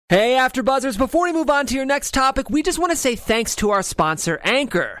Hey, AfterBuzzers, before we move on to your next topic, we just want to say thanks to our sponsor,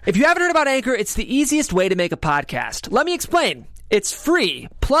 Anchor. If you haven't heard about Anchor, it's the easiest way to make a podcast. Let me explain. It's free.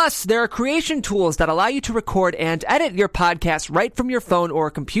 Plus, there are creation tools that allow you to record and edit your podcast right from your phone or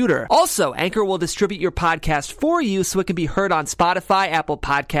computer. Also, Anchor will distribute your podcast for you so it can be heard on Spotify, Apple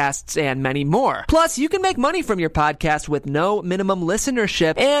Podcasts, and many more. Plus, you can make money from your podcast with no minimum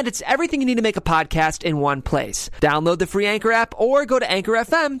listenership, and it's everything you need to make a podcast in one place. Download the free Anchor app or go to Anchor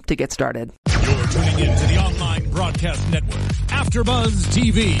FM to get started. You're tuning in to the online broadcast network, AfterBuzz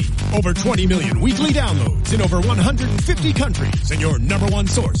TV. Over 20 million weekly downloads in over 150 countries, and your number one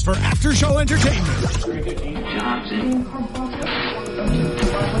source for after-show entertainment.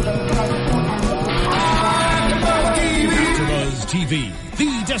 AfterBuzz TV,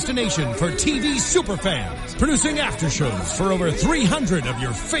 the destination for TV superfans, producing aftershows for over 300 of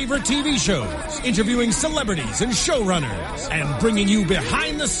your favorite TV shows, interviewing celebrities and showrunners, and bringing you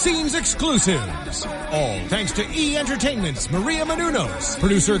behind-the-scenes exclusives. All thanks to E! Entertainment's Maria Menounos,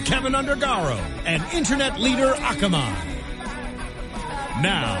 producer Kevin Undergaro, and internet leader Akamai.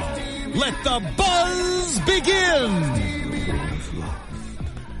 Now, let the buzz begin!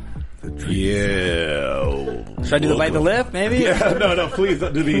 Yeah. Should I do the bite the lip, maybe? Yeah, no, please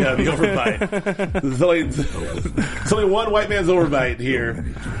don't do the overbite. There's only one white man's overbite here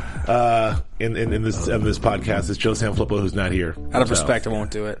in this podcast. It's Joe Sanfilippo, who's not here. Out of respect, I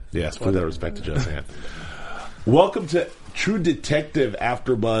won't do it. Yes, please out of respect to Joe San. Welcome to True Detective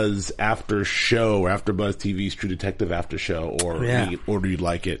AfterBuzz After Show, or AfterBuzz TV's True Detective After Show, or any order you'd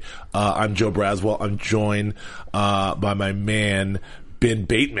like it. I'm Joe Braswell. I'm joined by my man, Ben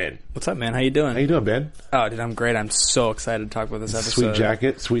Bateman. What's up, man? How you doing? How you doing, Ben? Oh, dude, I'm great. I'm so excited to talk about this episode. Sweet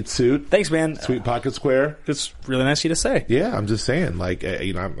jacket, sweet suit. Thanks, man. Sweet pocket square. It's really nice of you to say. Yeah, I'm just saying, like,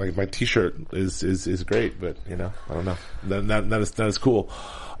 like my T-shirt is great, but I don't know, not as cool.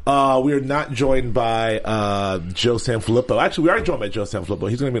 We are not joined by Joe Sanfilippo. Actually, we are joined by Joe Sanfilippo.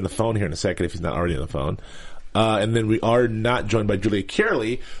 He's going to be on the phone here in a second if he's not already on the phone. And then we are not joined by Julia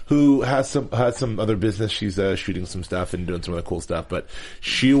Carely, who has some other business. She's shooting some stuff and doing some other cool stuff, but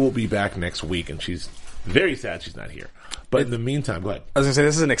she will be back next week, and she's very sad she's not here. But in the meantime, go ahead. I was going to say,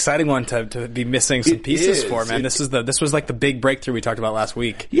 this is an exciting one to be missing some pieces for, man. This was like the big breakthrough we talked about last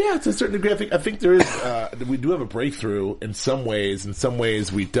week. Yeah, to a certain degree. I think there is, we do have a breakthrough in some ways. In some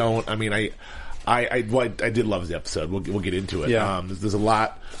ways we don't. I mean, I did love the episode. We'll get into it. Yeah. There's a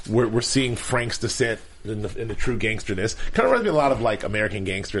lot. We're seeing Frank's descent in the true gangsterness. Kind of reminds me a lot of like American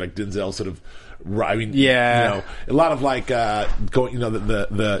Gangster, like Denzel sort of. I mean, a lot of like going,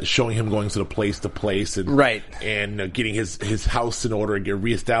 the showing him going sort of place to place and and getting his house in order and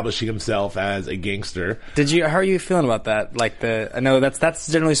reestablishing himself as a gangster. How are you feeling about that? Like I know that's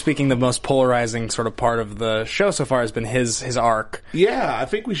generally speaking the most polarizing sort of part of the show so far has been his arc. Yeah, I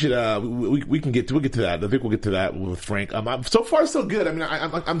think we should we'll get to that. I think we'll get to that with Frank. So far so good. I mean,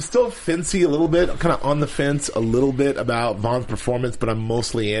 I'm still fancy a little bit. I'm kind of on the fence a little bit about Vaughn's performance, but I'm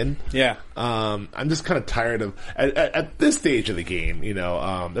mostly in. Yeah. I'm just kind of tired of at this stage of the game,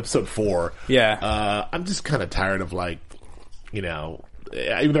 episode 4. Yeah. I'm just kind of tired of either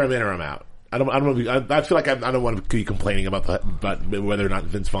I'm in or I'm out. I feel like I don't want to be complaining about whether or not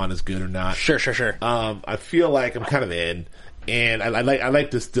Vince Vaughn is good or not. Sure. I feel like I'm kind of in. And I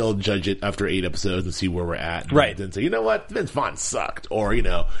like to still judge it after 8 episodes and see where we're at. And right. then say, you know what, Vince Vaughn sucked. Or, you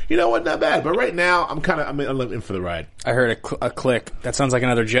know what, not bad. But right now, I'm in for the ride. I heard a click. That sounds like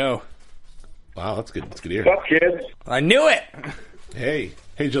another Joe. Wow, that's good. That's good to hear. What's up, kids? I knew it! Hey,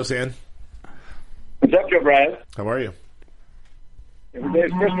 Joe San. What's up, Joe Brad? How are you? Every day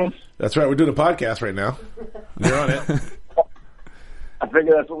is Christmas. That's right. We're doing a podcast right now. You're on it. I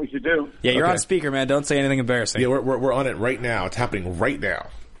figure that's what we should do. Yeah, you're on speaker, man. Don't say anything embarrassing. Yeah, we're on it right now. It's happening right now.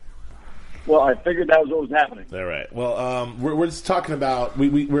 Well, I figured that was what was happening. All right. Well, we're just talking about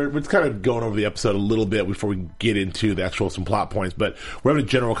we're just kind of going over the episode a little bit before we get into the actual some plot points. But we're having a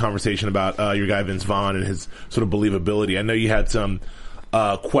general conversation about your guy Vince Vaughn and his sort of believability. I know you had some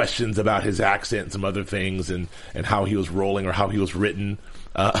questions about his accent and some other things and how he was rolling or how he was written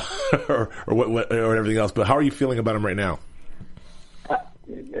or everything else. But how are you feeling about him right now?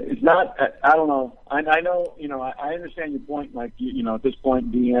 It's not. I don't know. I know. I understand your point. Like at this point,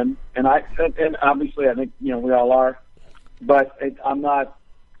 being and obviously, I think we all are. But I'm not.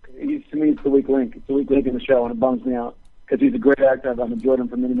 To me, it's the weak link. It's the weak link in the show, and it bums me out because he's a great actor. I've enjoyed him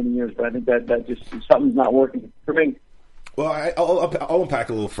for many, many years. But I think that just something's not working for me. Well, I'll unpack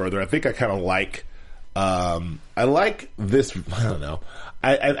a little further. I think I kind of like. I like this. I don't know.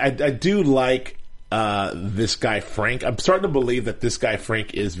 I do like this guy Frank. I'm starting to believe that this guy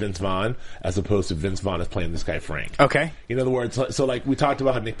Frank is Vince Vaughn, as opposed to Vince Vaughn is playing this guy Frank. Okay. In other words, so like we talked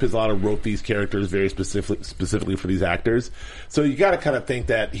about how Nick Pizzolatto wrote these characters very specifically for these actors. So you got to kind of think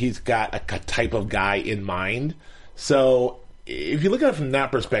that he's got a type of guy in mind. So if you look at it from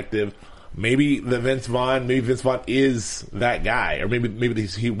that perspective, maybe Vince Vaughn is that guy, or maybe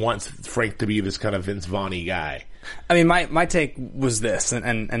he wants Frank to be this kind of Vince Vaughn-y guy. I mean, my take was this,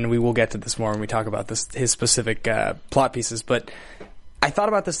 and we will get to this more when we talk about his specific plot pieces, but I thought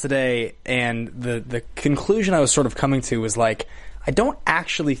about this today, and the conclusion I was sort of coming to was like, I don't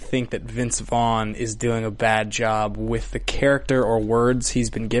actually think that Vince Vaughn is doing a bad job with the character or words he's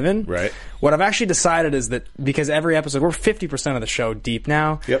been given. Right. What I've actually decided is that because every episode, we're 50% of the show deep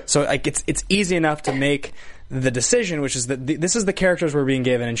now. Yep. So like it's easy enough to make the decision, which is that this is the characters we're being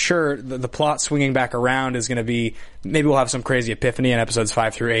given, and sure, the plot swinging back around is going to be, maybe we'll have some crazy epiphany in episodes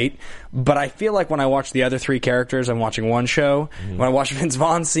 5 through 8, but I feel like when I watch the other 3 characters, I'm watching one show. Mm-hmm. When I watch Vince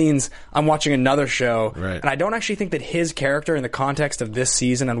Vaughn scenes, I'm watching another show. Right. And I don't actually think that his character, in the context of this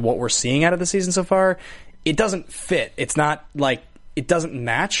season and what we're seeing out of the season so far, it doesn't fit. It's not like, it doesn't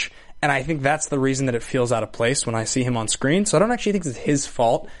match. And I think that's the reason that it feels out of place when I see him on screen. So I don't actually think it's his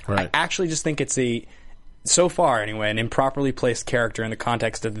fault. Right. I actually just think it's so far anyway, an improperly placed character in the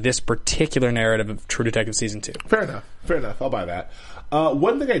context of this particular narrative of True Detective Season 2. Fair enough. I'll buy that.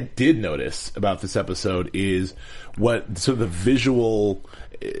 One thing I did notice about this episode is what sort of the visual.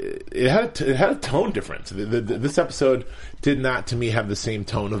 It had a tone difference. This episode did not, to me, have the same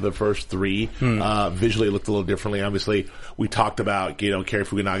tone of the first 3. Visually, it looked a little differently. Obviously, we talked about Cary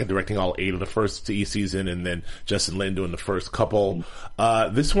Fukunaga directing all 8 of the first season, and then Justin Lin doing the first couple.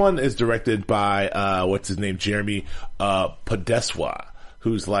 This one is directed by what's his name, Jeremy Podeswa,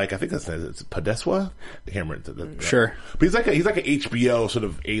 who's like, I think that's it's Podeswa? Sure. But he's like an HBO sort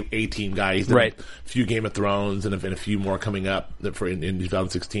of A-team guy. He's done right. a few Game of Thrones and a few more coming up in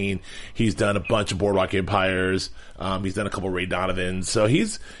 2016. He's done a bunch of Boardwalk Empires. He's done a couple of Ray Donovans. So he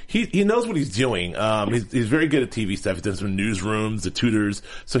knows what he's doing. He's very good at TV stuff. He's done some Newsrooms, The Tudors.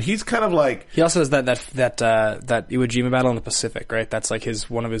 So he's kind of like, he also has that Iwo Jima battle in the Pacific, right? That's like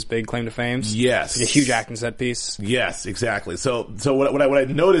one of his big claim to fame. Yes. Like a huge acting set piece. Yes, exactly. So what I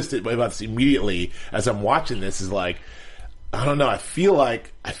noticed about this immediately as I'm watching this is like, I don't know, I feel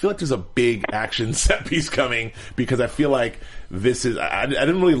like there's a big action set piece coming, because I feel like this is, I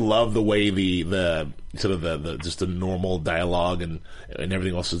didn't really love the way the sort of the just the normal dialogue and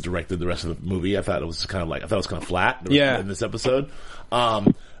everything else was directed the rest of the movie. I thought it was kind of flat in this episode.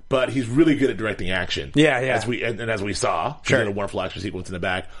 But he's really good at directing action. Yeah. As we saw, sure. He had a wonderful action sequence in the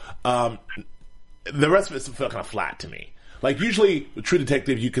back. The rest of it felt kind of flat to me. Like, usually, True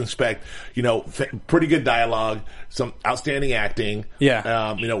Detective, you can expect, pretty good dialogue, some outstanding acting,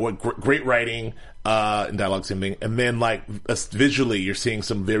 great writing, and dialogue, same thing. And then, like, visually, you're seeing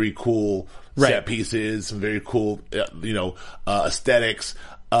some very cool set pieces, some very cool, aesthetics.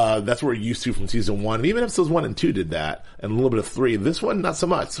 That's what we're used to from season 1. And even episodes 1 and 2 did that, and a little bit of 3. This one, not so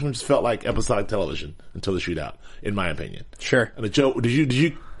much. This one just felt like episodic television until the shootout, in my opinion. Sure. And Joe, did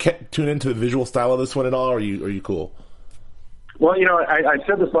you tune into the visual style of this one at all, or are you cool? Well, I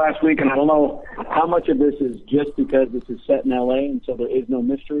said this last week, and I don't know how much of this is just because this is set in L.A., and so there is no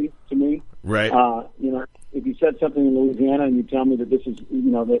mystery to me. Right. If you said something in Louisiana and you tell me that this is,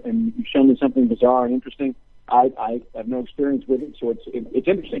 and you show me something bizarre and interesting, I have no experience with it, so it's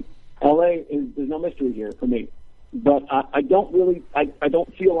interesting. L.A. there's no mystery here for me, but I don't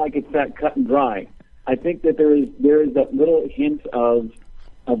feel like it's that cut and dry. I think that there is that little hint of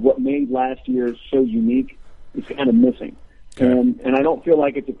what made last year so unique is kind of missing. Okay. And I don't feel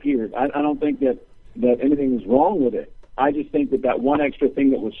like it's appeared. I don't think that anything is wrong with it. I just think that one extra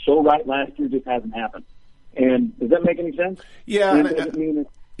thing that was so right last year just hasn't happened. And does that make any sense? Yeah. It doesn't mean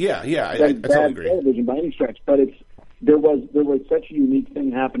I totally agree. Television by any stretch, but there was such a unique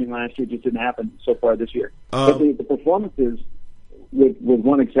thing happening last year, just didn't happen so far this year. But the performances, with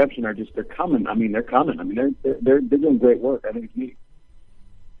one exception, they're coming. I mean, they're coming. I mean, they're doing great work. I think it's neat.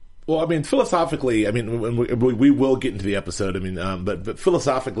 Well, I mean, philosophically, I mean, we will get into the episode. I mean, but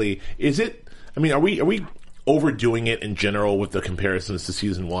philosophically, is it? I mean, are we overdoing it in general with the comparisons to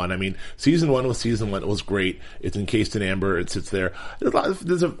season 1? I mean, season 1 was great. It's encased in amber. It sits there. It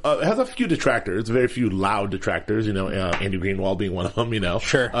has a few detractors, very few loud detractors. Andy Greenwald being one of them.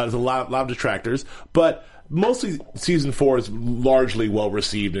 Sure. There's a lot of detractors, but mostly season 4 is largely well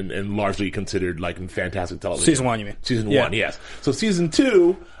received and largely considered like fantastic television. Season 1, you mean? Season 1, yes. So season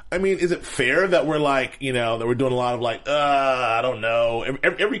 2. I mean, is it fair that we're like, that we're doing a lot of like, I don't know.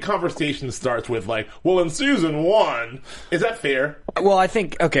 Every conversation starts with like, well, in season 1, is that fair? Well, I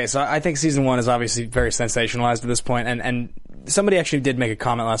think season 1 is obviously very sensationalized at this point, and somebody actually did make a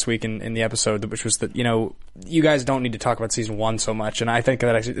comment last week in the episode, which was that, you guys don't need to talk about season 1 so much, and I think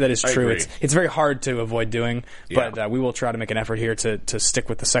that is true. It's very hard to avoid doing, but we will try to make an effort here to stick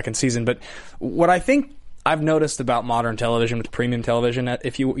with the second season. But what I think I've noticed about modern television, with premium television,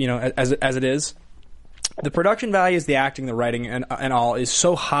 if as it is, the production values, the acting, the writing, and all is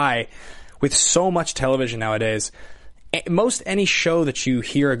so high with so much television nowadays. Most any show that you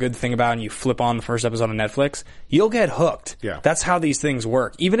hear a good thing about and you flip on the first episode on Netflix, you'll get hooked. Yeah. That's how these things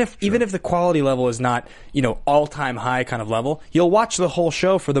work. Even if the quality level is not, all-time high kind of level, you'll watch the whole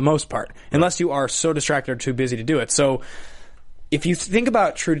show for the most part, unless you are so distracted or too busy to do it. So if you think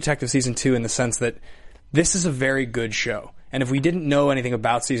about True Detective Season 2 in the sense that this is a very good show, and if we didn't know anything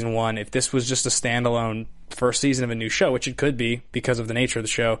about Season 1, if this was just a standalone first season of a new show, which it could be because of the nature of the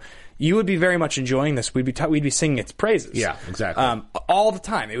show, you would be very much enjoying this. We'd be singing its praises. Yeah, exactly. All the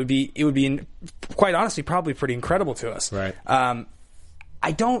time. It would be quite honestly probably pretty incredible to us. Right. I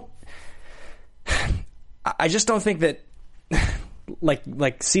just don't think that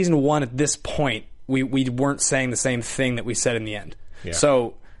like season 1 at this point we weren't saying the same thing that we said in the end. Yeah.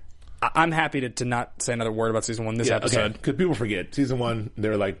 So I'm happy to not say another word about season 1 this episode. Because people forget. Season 1,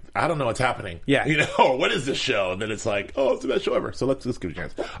 they're like, I don't know what's happening. Yeah. What is this show? And then it's like, oh, it's the best show ever. So let's give it a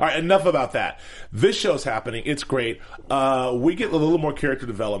chance. All right, enough about that. This show's happening. It's great. We get a little more character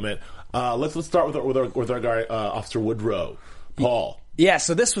development. Let's start with our guy, Officer Woodrow, Paul. Yeah,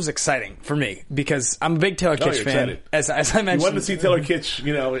 so this was exciting for me because I'm a big Taylor Kitsch fan. As I mentioned, you wanted to see Taylor Kitsch,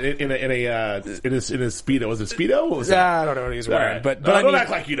 in his Speedo. Was it Speedo? What was that? I don't know what he was wearing, right. but don't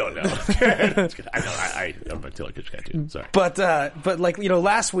act like you don't know. I know I'm a Taylor Kitsch guy too. Sorry, but like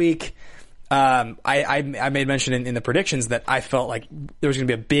last week, I made mention in the predictions that I felt like there was going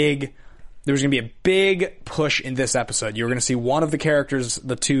to be a big push in this episode. You were going to see one of the characters,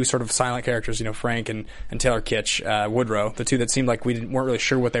 the two sort of silent characters, Frank and Taylor Kitsch, Woodrow, the two that seemed like weren't really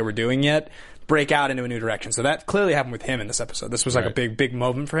sure what they were doing yet, break out into a new direction. So that clearly happened with him in this episode. This was like a big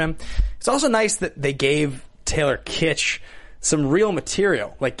moment for him. It's also nice that they gave Taylor Kitsch some real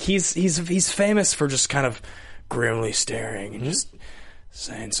material. Like he's famous for just kind of grimly staring and just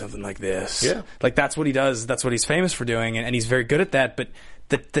saying something like this. Yeah. Like that's what he does. That's what he's famous for doing, and he's very good at that. But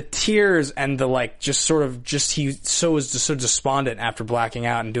the tears and the he was so despondent after blacking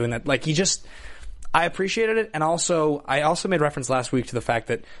out and doing that. Like I appreciated it, and I also made reference last week to the fact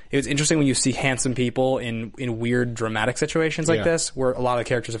that it was interesting when you see handsome people in weird dramatic situations like this, where a lot of the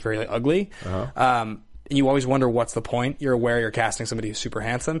characters are very ugly. And you always wonder what's the point. You're aware you're casting somebody who's super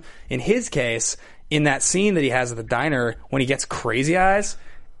handsome. In his case, in that scene that he has at the diner when he gets crazy eyes,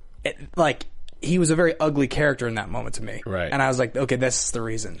 he was a very ugly character in that moment to me. Right. And I was like, okay, this is the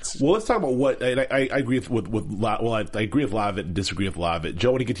reasons. Well, let's talk about what I agree I agree with a lot of it and disagree with a lot of it. Joe,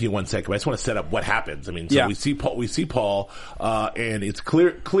 I want to get to you in 1 second, but I just want to set up what happens. I mean, so we see Paul, and it's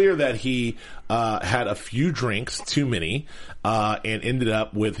clear that he had a few drinks too many, and ended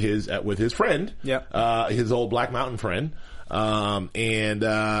up with his friend, his old Black Mountain friend. Those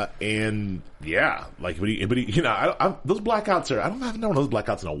blackouts I haven't known those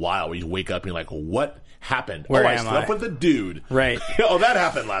blackouts in a while where you wake up and you're like, what happened? I slept with a dude. Right. Oh, that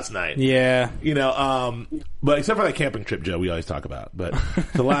happened last night. Yeah. But except for that camping trip, Joe, we always talk about, but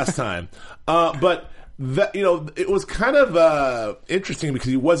the last time. But that, it was kind of, interesting because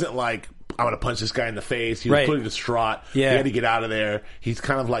he wasn't like, I'm going to punch this guy in the face. He was clearly distraught. Yeah. He had to get out of there. He's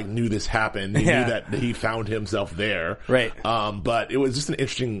kind of like knew this happened. He knew that he found himself there. Right. But it was just an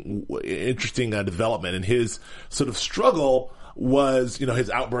interesting development. And his sort of struggle was,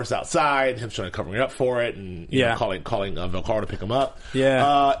 his outburst outside, him trying to cover up for it, and calling Velcaro to pick him up.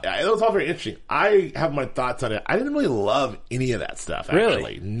 Yeah. It was all very interesting. I have my thoughts on it. I didn't really love any of that stuff, actually.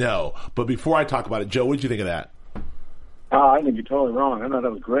 Really? No. But before I talk about it, Joe, what did you think of that? I think you're totally wrong. I thought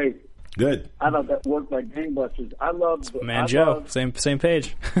that was great. Good. I thought that worked like gangbusters. I love Joe. Same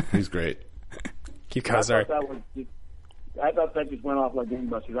page. He's great. Keep going. Sorry. I thought that just went off like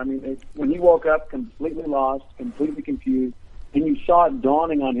gangbusters. I mean, when he woke up completely lost, completely confused, and you saw it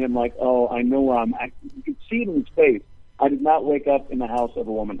dawning on him like, oh, I know where I'm at. You could see it in his face. I did not wake up in the house of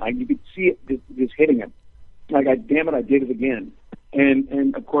a woman. You could see it just hitting him. Like, damn it, I did it again.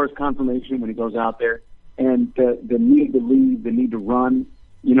 And of course, confirmation when he goes out there. And the need to leave, the need to run.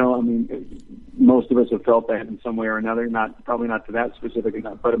 Most of us have felt that in some way or another. Probably not to that specific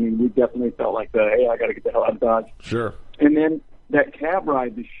enough, but we definitely felt like hey, I got to get the hell out of Dodge. Sure. And then that cab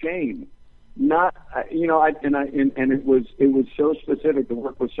ride, the shame not, you know, and it was so specific. The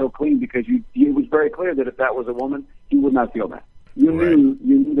work was so clean because it was very clear that if that was a woman, he would not feel that. You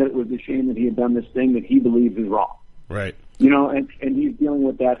knew that it was a shame that he had done this thing that he believes is wrong. Right. You know, and he's dealing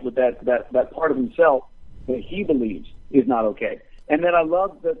with that part of himself that he believes is not okay. And then I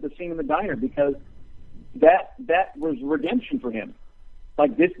love the scene in the diner because that was redemption for him.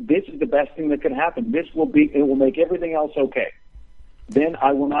 Like this is the best thing that could happen. It will make everything else okay. Then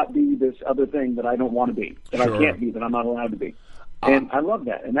I will not be this other thing that I don't want to be, that I can't be, that I'm not allowed to be. And I love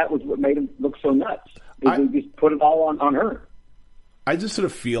that. And that was what made him look so nuts. He just put it all on her. I just sort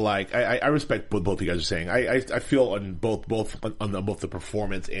of feel like I respect what both you guys are saying. I feel on both the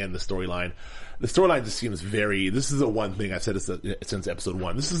performance and the storyline. The storyline just seems very. This is the one thing I've said since episode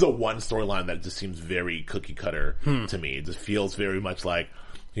 1. This is the one storyline that just seems very cookie cutter to me. It just feels very much like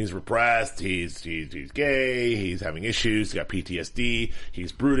he's repressed. He's gay. He's having issues. He's got PTSD.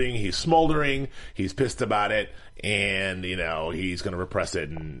 He's brooding. He's smoldering. He's pissed about it, and you know he's going to repress it,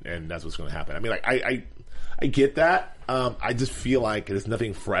 and that's what's going to happen. I mean, like I get that. I just feel like there's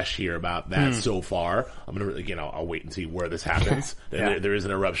nothing fresh here about that so far. I'm gonna, I'll wait and see where this happens. There is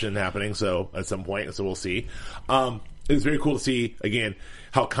an eruption happening, so at some point, so we'll see. It's very cool to see again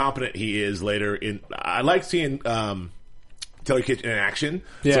how competent he is later. I like seeing Taylor Kitsch in action.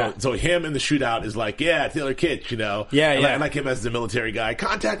 Yeah. So him in the shootout is like, yeah, Taylor Kitsch, you know. Yeah, I like him as the military guy.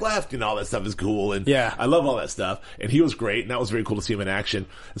 Contact left, all that stuff is cool. And yeah. I love all that stuff. And he was great, and that was very cool to see him in action.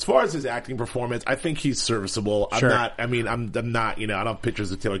 As far as his acting performance, I think he's serviceable. I'm not, I don't have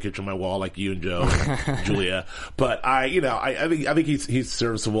pictures of Taylor Kitsch on my wall like you and Joe and Julia. But I think he's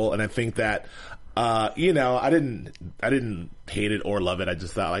serviceable, and I think that I didn't hate it or love it. I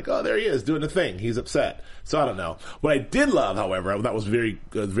just thought like, oh, there he is doing the thing. He's upset. So I don't know. What I did love, however, that was very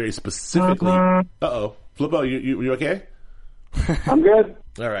specifically. Flippo, you okay? I'm good.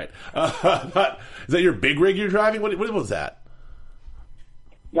 All right. Is that your big rig you're driving? What was that?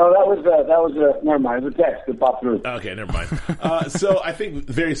 No, that was never mind. It was a text that popped through. Okay, never mind. So I think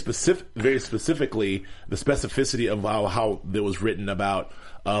very specifically, the specificity of how it was written about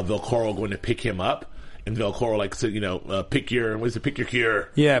Velcoro going to pick him up, and Velcoro said, pick your cure.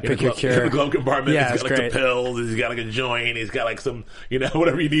 Yeah, pick your cure. In the glove compartment, yeah, he's got the pills, he's got a joint, he's got some,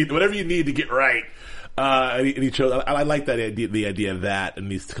 whatever you need to get right. And he chose. I like that idea, the idea of that,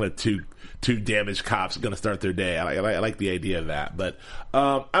 and these kind of two damaged cops going to start their day. I like the idea of that, but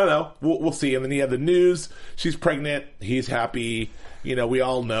I don't know. We'll see. And then you have the news. She's pregnant. He's happy. We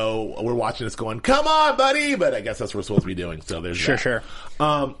all know. We're watching this going, come on, buddy! But I guess that's what we're supposed to be doing. So there's that. Sure.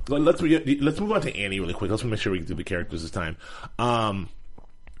 Let's move on to Annie really quick. Let's make sure we can do the characters this time.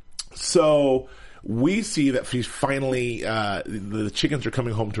 So we see that she's finally the chickens are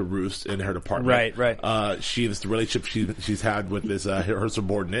coming home to roost in her department. Right. This relationship she's had with this her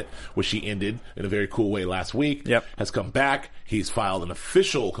subordinate, which she ended in a very cool way last week. Yep. Has come back. He's filed an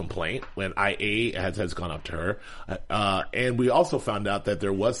official complaint when IA has gone up to her, and we also found out that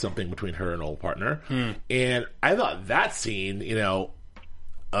there was something between her and old partner. And I thought that scene,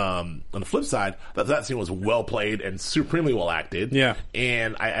 on the flip side, that scene was well played and supremely well acted. Yeah.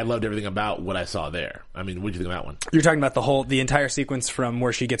 And I loved everything about what I saw there. I mean, what did you think of that one? You're talking about the entire sequence from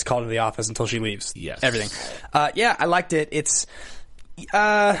where she gets called to the office until she leaves. Yes. Everything. Yeah, I liked it. It's,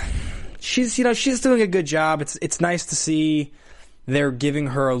 she's doing a good job. It's nice to see they're giving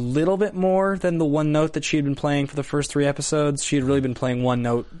her a little bit more than the one note that she had been playing for the first 3 episodes. She had really been playing one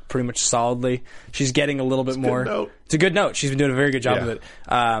note pretty much solidly. She's getting a little bit more. It's a good note. She's been doing a very good job with it.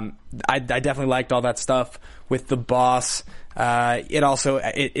 I definitely liked all that stuff with the boss. It also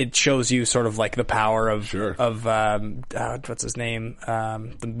it shows you sort of like the power of what's his name,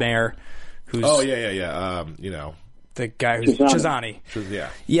 the mayor, who's the guy who's Chazani.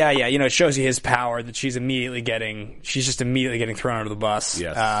 Yeah. It shows you his power that she's just immediately getting thrown under the bus.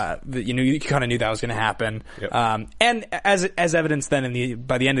 Yes. You kind of knew that was going to happen. Yep. And as evidence then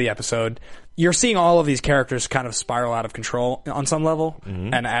by the end of the episode, you're seeing all of these characters kind of spiral out of control on some level,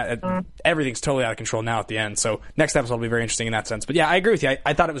 and everything's totally out of control now at the end. So next episode will be very interesting in that sense. But yeah, I agree with you.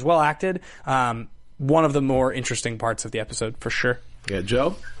 I thought it was well acted. One of the more interesting parts of the episode for sure. Yeah,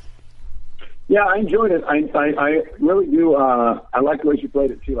 Joe? Yeah, I enjoyed it. I really do. I like the way she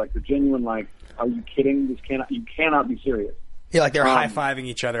played it too. Like the genuine, like, are you kidding? You cannot be serious. Yeah, like they're high-fiving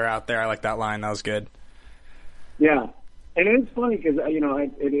each other out there. I like that line. That was good. Yeah, and it's funny because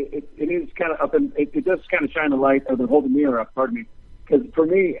it is kind of up, and it does kind of shine a light or hold the mirror up. Pardon me, because for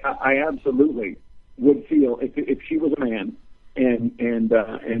me, I absolutely would feel if she was a man and it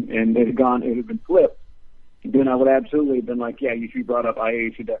had been flipped, then I would absolutely have been like, yeah, you should brought up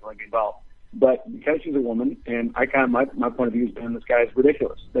IA should definitely be involved. But because she's a woman, and I kind of my point of view has been this guy's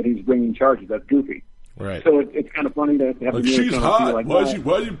ridiculous that he's bringing charges. That's goofy. Right. So it's kind of funny to have like, the she's hot. Like, why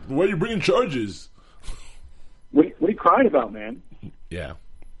are you bringing charges? What are you crying about, man? Yeah.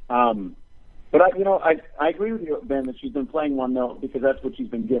 But I agree with you, Ben, that she's been playing one note because that's what she's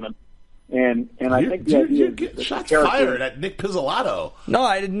been given. And I think the idea you're getting is shots character, fired at Nick Pizzolatto. No,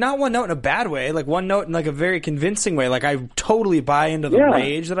 I did not one note in a bad way. Like one note in like a very convincing way. Like I totally buy into the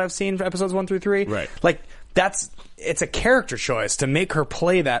rage that I've seen for episodes 1 through 3. Right. Like it's a character choice to make her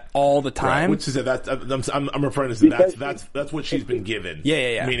play that all the time. Right. Which is I'm referring to that's what she's been given.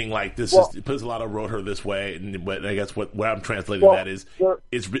 Yeah. Meaning like this is Pizzolatto wrote her this way, but I guess what I'm translating that is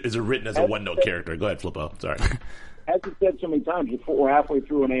written as a one note character. Go ahead, Flippo. Sorry. As you said so many times, we're halfway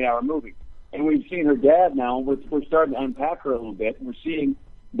through an 8-hour movie. And we've seen her dad now. We're starting to unpack her a little bit. We're seeing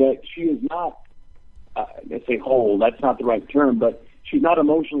that she is not, let's say whole, that's not the right term, but she's not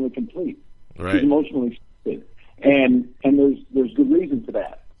emotionally complete. Right. She's emotionally stupid. And there's good reason for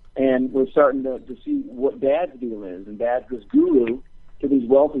that. And we're starting to see what Dad's deal is. And Dad's this guru to these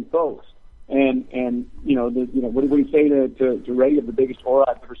wealthy folks. And what do you say to Ray, of the biggest aura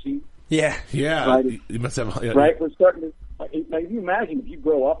I've ever seen? Yeah. Right? You must have. Yeah. Right? We're starting to. Now, if you imagine if you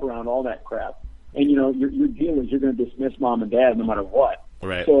grow up around all that crap, and your deal is you're going to dismiss mom and dad no matter what.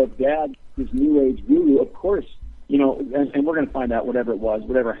 Right. So if Dad is new age guru, of course, and we're going to find out whatever it was,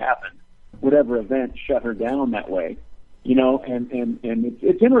 whatever happened, whatever event shut her down that way. And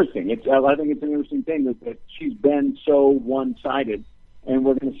it's interesting. I think it's an interesting thing that she's been so one-sided, and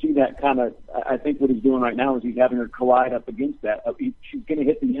we're going to see that kind of. I think what he's doing right now is he's having her collide up against that. She's going to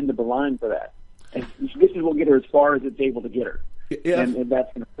hit the end of the line for that. And this will get her as far as it's able to get her, and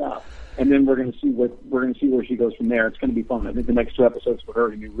that's going to stop. And then we're going to see where she goes from there. It's going to be fun. I think the next 2 episodes for her are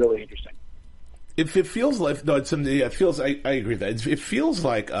going to be really interesting. If it feels like it feels. I agree with that. It feels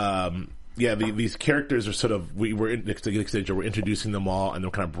like these characters are sort of we're introducing them all and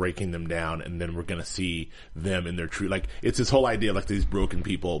we're kind of breaking them down, and then we're going to see them in their true, like, it's this whole idea of like these broken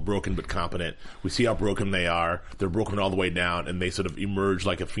people, broken but competent. We see how broken they are. They're broken all the way down, and they sort of emerge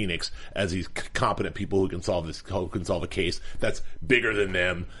like a phoenix as these competent people who can solve a case that's bigger than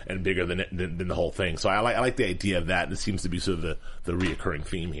them and bigger than the whole thing. So I like the idea of that, and it seems to be sort of the reoccurring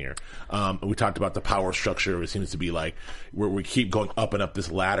theme here. We talked about the power structure. It seems to be like where we keep going up and up this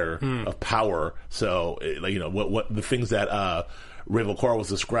ladder of power. So, what the things that Ray Volcora was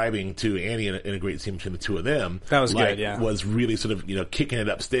describing to Annie in a great scene between the two of them. That was good, yeah. Was really sort of, kicking it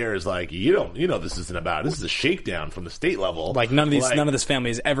upstairs like, this isn't about, this is a shakedown from the state level. Like none of this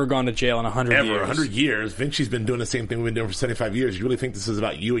family has ever gone to jail in 100 years. 100 years. Vinci's been doing the same thing we've been doing for 75 years. You really think this is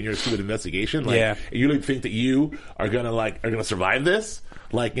about you and your stupid investigation? Like, yeah. You really think that you are gonna survive this?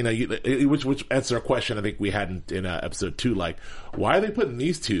 Like, which answers a question I think we had in episode 2. Like, why are they putting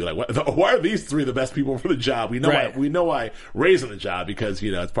these two? Like, why are these 3 the best people for the job? We know why Ray's on the job because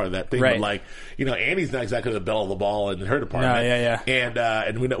it's part of that thing. Right. But like, Annie's not exactly the belle of the ball in her department. No, yeah.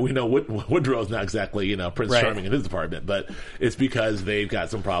 And we know Woodrow's not exactly Prince Charming in his department, but it's because they've got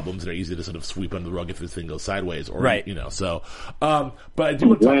some problems and they're easy to sort of sweep under the rug if this thing goes sideways, or So, but I do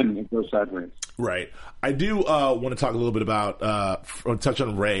want to when it goes sideways. Right. I do want to talk a little bit about touch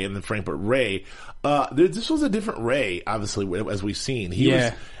on Ray and then Frank, but Ray, this was a different Ray, obviously, as we've seen. He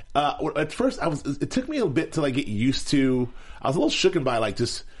was at first it took me a bit to like get used to. I was a little shooken by like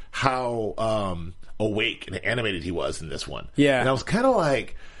just how awake and animated he was in this one. Yeah. And I was kind of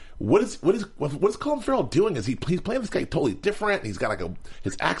like, what is Colin Farrell doing? He's playing this guy totally different. He's got like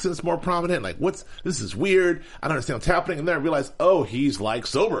his accent's more prominent. Like, this is weird. I don't understand what's happening. And then I realized, he's like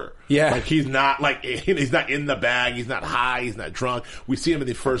sober. Yeah. Like he's not in the bag. He's not high. He's not drunk. We see him in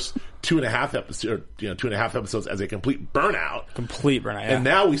the first 2.5 episodes, 2.5 episodes as a complete burnout. Yeah. And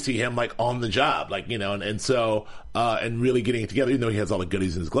now we see him like on the job, like, and so, and really getting it together, even though he has all the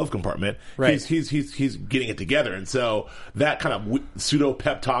goodies in his glove compartment. Right. He's getting it together. And so that kind of pseudo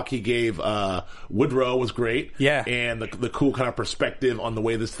pep talk he gave, Woodrow was great. Yeah. And the cool kind of perspective on the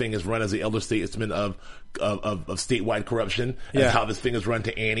way this thing is run as the elder statesman of statewide corruption and how this thing is run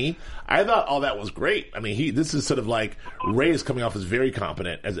to Annie. I thought all that was great. I mean, this is sort of like Ray is coming off as very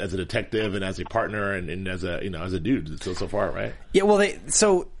competent as a detective and as a partner and as a as a dude so far, right? Yeah, well, they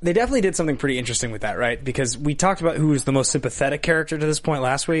definitely did something pretty interesting with that, right? Because we talked about who was the most sympathetic character to this point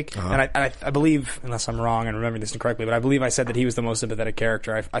last week, and I believe, unless I'm wrong and remembering this incorrectly, but I believe I said that he was the most sympathetic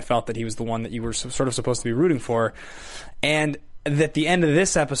character. I felt that he was the one that you were sort of supposed to be rooting for, and at the end of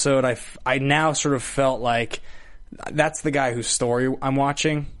this episode, I now sort of felt like that's the guy whose story I'm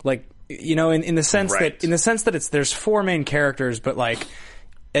watching. Like, in the sense that there's 4 main characters, but like,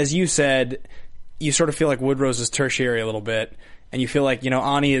 as you said, you sort of feel like Woodrow's is tertiary a little bit, and you feel like,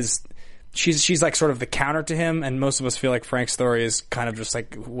 Ani is she's like sort of the counter to him, and most of us feel like Frank's story is kind of just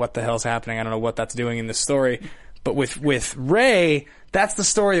like, what the hell's happening? I don't know what that's doing in this story. But with Ray, that's the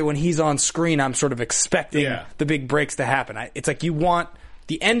story that when he's on screen, I'm sort of expecting the big breaks to happen. It's like you want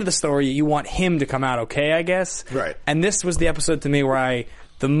the end of the story, you want him to come out okay, I guess. Right. And this was the episode to me where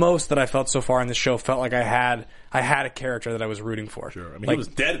the most that I felt so far in the show felt like I had a character that I was rooting for. Sure. I mean, he was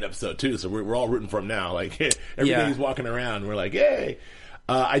dead in episode 2, so we're all rooting for him now. Like, every day he's walking around, we're like, yay.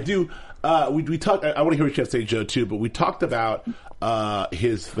 We talked. I want to hear what you have to say, Joe, too. But we talked about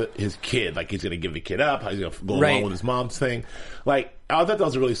his kid. Like, he's going to give the kid up. How he's going to go along with his mom's thing. Like, I thought that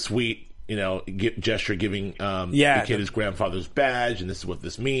was a really sweet, gesture, giving the kid his grandfather's badge, and this is what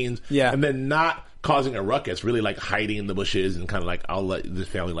this means. Yeah, and then not causing a ruckus, really like hiding in the bushes and kind of like, I'll let this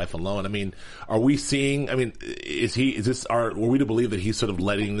family life alone. I mean, are we seeing? I mean, were we to believe that he's sort of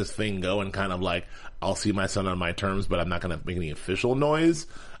letting this thing go and kind of like, I'll see my son on my terms, but I'm not going to make any official noise?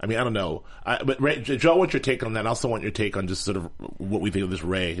 I mean, I don't know. But Ray, Joe, what's your take on that? I also want your take on just sort of what we think of this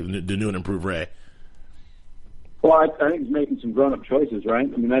Ray, the new and improved Ray. Well, I think he's making some grown-up choices,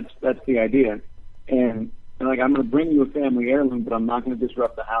 right? I mean, that's the idea. And like, I'm going to bring you a family heirloom, but I'm not going to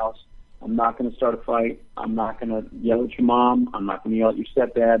disrupt the house. I'm not going to start a fight. I'm not going to yell at your mom. I'm not going to yell at your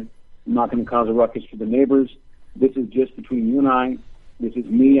stepdad. I'm not going to cause a ruckus for the neighbors. This is just between you and I. This is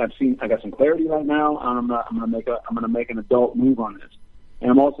me. I got some clarity right now, and I'm going to make an adult move on this. And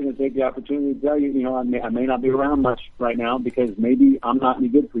I'm also going to take the opportunity to tell you, I may not be around much right now because maybe I'm not any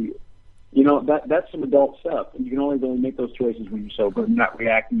good for you. That's some adult stuff. And you can only really make those choices when you're sober. You're not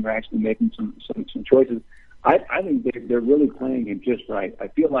reacting. You're actually making some choices. I think they're really playing it just right. I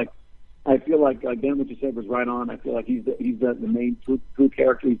feel like again, what you said was right on. I feel like he's the main true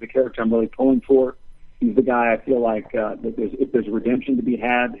character. He's the character I'm really pulling for. He's the guy I feel like if there's redemption to be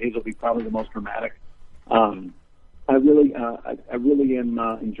had, his will be probably the most dramatic. I really am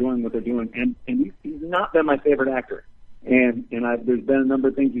enjoying what they're doing, and he's not been my favorite actor. And there's been a number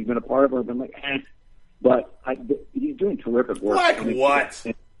of things he's been a part of where I've been like, but he's doing terrific work. Like what?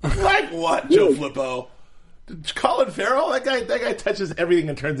 Like what, Joe Flippo? Colin Farrell? That guy touches everything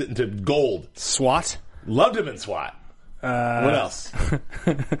and turns it into gold. SWAT? Loved him in SWAT. What else?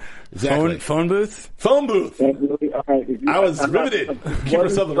 Exactly. Phone booth? Phone booth. Really, all right, I was riveted. Keep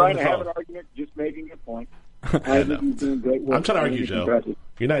yourself on the phone. Trying to have an argument, just making a point. I know. I'm trying to argue, Joe. Impressive.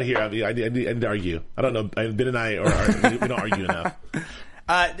 You're not here. I need to argue. I don't know. Ben and I we don't argue enough.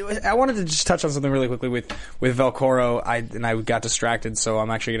 I wanted to just touch on something really quickly with Velcoro. I got distracted, so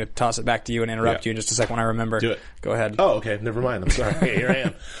I'm actually going to toss it back to you and interrupt you in just a second when I remember. Do it. Go ahead. Oh, okay. Never mind. I'm sorry. Here I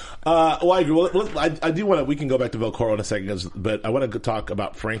am. Well, I agree. Well, I do want to. We can go back to Velcoro in a second, but I want to talk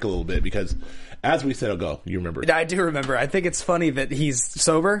about Frank a little bit because, as we said, you remember. I do remember. I think it's funny that he's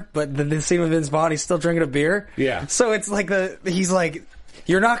sober, but the scene with Vince Vaughn, he's still drinking a beer. Yeah. So it's like he's like,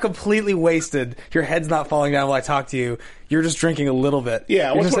 you're not completely wasted. Your head's not falling down while I talk to you. You're just drinking a little bit.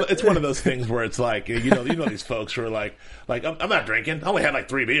 Yeah, well, it's one of those things where it's like, these folks who are like I'm not drinking. I only had like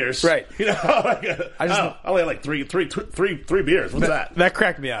 3 beers. Right. I only had like three beers. What's that? That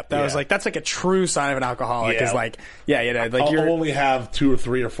cracked me up. That was like, that's like a true sign of an alcoholic. Yeah. Is like, I'll only have 2 or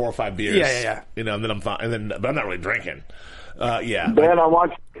 3 or 4 or 5 beers. Yeah. And then I'm fine. But I'm not really drinking. Ben, I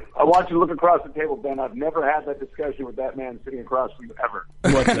want you to look across the table, Ben. I've never had that discussion with that man sitting across from you ever.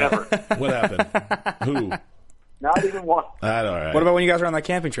 Never. What happened? Who? Not even one. All right. What about when you guys were on that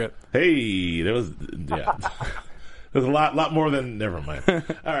camping trip? Hey, there was there's a lot more than. Never mind.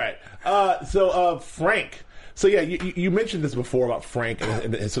 All right. So Frank. So yeah, you mentioned this before about Frank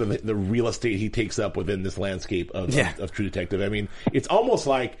and sort of the real estate he takes up within this landscape of True Detective. I mean, it's almost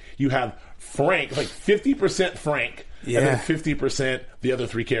like you have Frank, like 50% Frank. And then 50% the other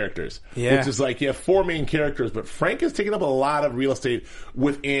 3 characters. Yeah. Which is like, you have 4 main characters, but Frank has taken up a lot of real estate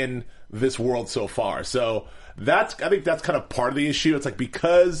within this world so far. So I think that's kind of part of the issue. It's like,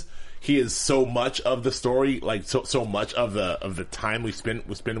 because he is so much of the story, like so much of the time we spend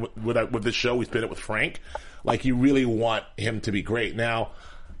with this show, we spend it with Frank. Like, you really want him to be great. Now,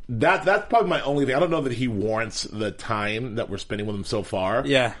 that's probably my only thing. I don't know that he warrants the time that we're spending with him so far.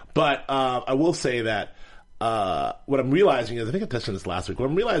 Yeah. But I will say that what I'm realizing is, I think I touched on this last week, what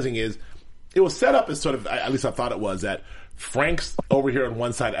I'm realizing is it was set up as sort of, at least I thought it was, that Frank's over here on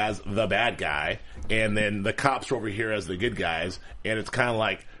one side as the bad guy, and then the cops are over here as the good guys, and it's kind of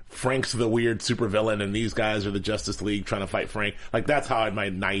like Frank's the weird supervillain, and these guys are the Justice League trying to fight Frank. Like, that's how in my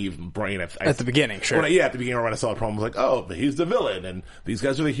naive brain... At the beginning, sure. At the beginning when I saw the problem, I was like, oh, he's the villain, and these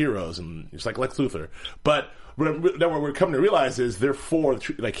guys are the heroes, and it's like Lex Luthor. But then what we're coming to realize is they're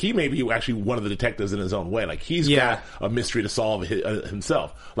like, he may be actually one of the detectives in his own way. Like, he's got a mystery to solve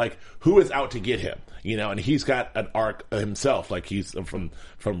himself. Like, who is out to get him? You know, and he's got an arc himself. Like, he's from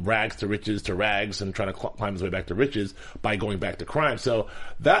rags to riches to rags and trying to climb his way back to riches by going back to crime. So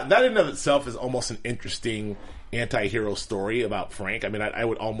that in and of itself is almost an interesting anti-hero story about Frank. I mean, I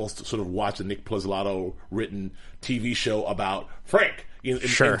would almost sort of watch a Nick Pizzolatto written TV show about Frank in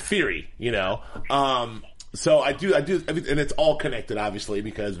theory, you know. So I do, and it's all connected, obviously,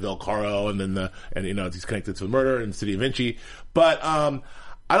 because Velcaro, and you know, he's connected to the murder and City of Vinci. But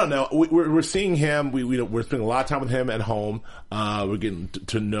I don't know. We're seeing him. We're spending a lot of time with him at home. We're getting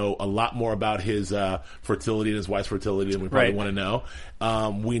to know a lot more about his fertility and his wife's fertility than we probably want to know.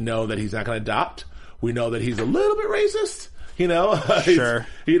 We know that he's not going to adopt. We know that he's a little bit racist. You know, sure.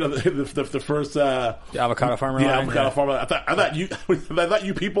 You know, the first the avocado farmer. Yeah, avocado farmer. I thought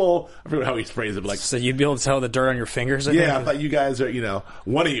you people. I forget how he phrased it, but like, so you'd be able to tell the dirt on your fingers. I thought you guys are. You know,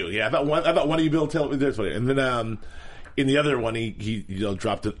 one of you. Yeah, I thought one of you be able to tell this one, and then in the other one, he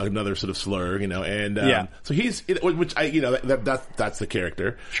dropped another sort of slur. You know, and so he's which that's the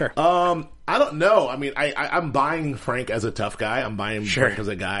character. Sure. I don't know. I mean, I'm buying Frank as a tough guy. I'm buying Frank as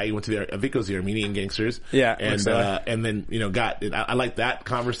a guy. He went to I think it was the Armenian gangsters. Yeah. And then, you know, I like that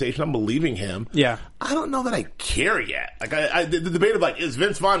conversation. I'm believing him. Yeah. I don't know that I care yet. Like, the debate of like, is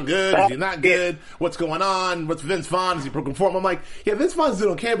Vince Vaughn good? Is he not good? What's going on? What's Vince Vaughn? Is he pro-conform? I'm like, yeah, Vince Vaughn's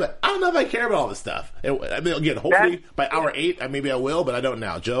doing okay, but I don't know if I care about all this stuff. And, I mean, again, hopefully by hour 8, maybe I will, but I don't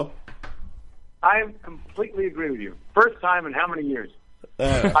now. Joe? I completely agree with you. First time in how many years?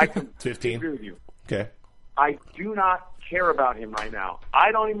 I completely 15. agree with you. Okay. I do not care about him right now.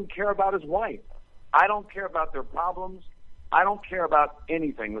 I don't even care about his wife. I don't care about their problems. I don't care about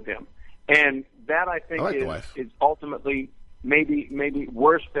anything with him. And that, I think, is ultimately maybe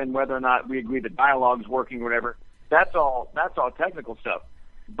worse than whether or not we agree the dialogue's working or whatever. That's all technical stuff.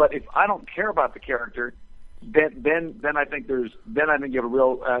 But if I don't care about the character, then I think you have a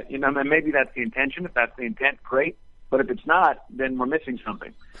real and maybe that's the intention. If that's the intent, great. But if it's not, then we're missing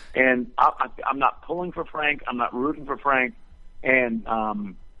something. And I'm not pulling for Frank. I'm not rooting for Frank. And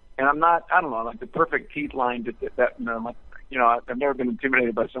I'm not, I don't know, like the perfect teeth line I've never been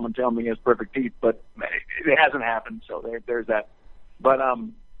intimidated by someone telling me he has perfect teeth, but it hasn't happened. So there's that. But I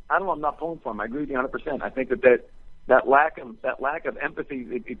don't know. I'm not pulling for him. I agree with you 100%. I think that lack of empathy.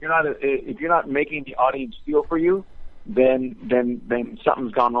 If you're not making the audience feel for you, then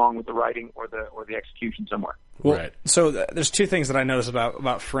something's gone wrong with the writing or the execution somewhere. Well, right. So there's two things that I noticed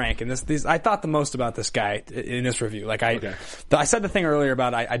about Frank, and these I thought the most about this guy in this review. Like I said the thing earlier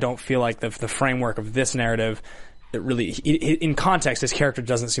about I don't feel like the framework of this narrative. It really, in context, his character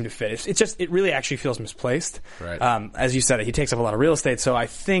doesn't seem to fit. It really actually feels misplaced. Right. As you said, he takes up a lot of real estate. So I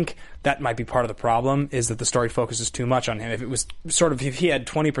think that might be part of the problem, is that the story focuses too much on him. If it was if he had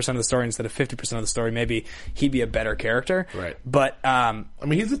 20% of the story instead of 50% of the story, maybe he'd be a better character. Right. But, I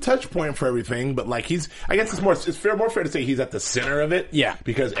mean, he's a touch point for everything, but like I guess it's more fair to say he's at the center of it. Yeah.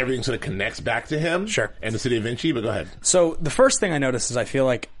 Because everything sort of connects back to him. Sure. And the City of Vinci, but go ahead. So the first thing I noticed is I feel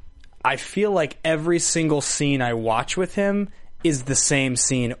like every single scene I watch with him is the same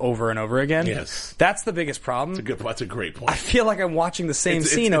scene over and over again. Yes. That's the biggest problem. That's a great point. I feel like I'm watching the same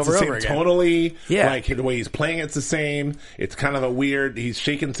scene over and over again. Tonally, yeah. Like the way he's playing it's the same. It's kind of he's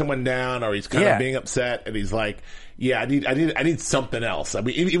shaking someone down or he's kind of being upset and he's like, yeah, I need something else. I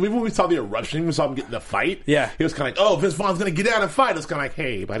mean, even when we saw the eruption, even when we saw him get in the fight, he was kind of like, oh, Vince Vaughn's going to get out and fight. It's kind of like,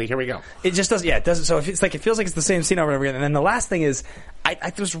 hey, buddy, here we go. It just doesn't, it doesn't. So it feels like it's the same scene over and over again. And then the last thing is,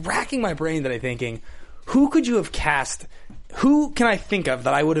 I was racking my brain that I'm thinking, who could you have cast? Who can I think of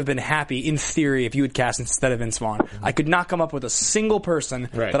that I would have been happy, in theory, if you had cast instead of Vince Vaughn? Mm-hmm. I could not come up with a single person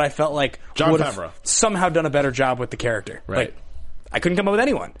that I felt like would have somehow done a better job with the character. Right. Like, I couldn't come up with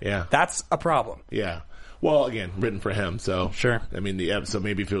anyone. Yeah. That's a problem. Yeah. Well, again, written for him, so sure. I mean, the episode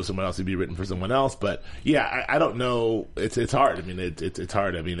maybe if it was someone else, it'd be written for someone else. But yeah, I don't know. It's hard. I mean, it's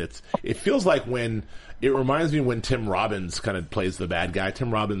hard. I mean, it feels like it reminds me when Tim Robbins kind of plays the bad guy.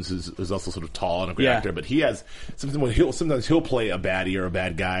 Tim Robbins is also sort of tall and a great actor, but he has sometimes he'll play a baddie or a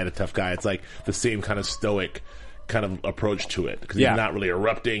bad guy and a tough guy. It's like the same kind of stoic kind of approach to it because he's not really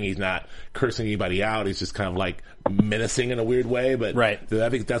erupting. He's not cursing anybody out. He's just kind of like menacing in a weird way. But I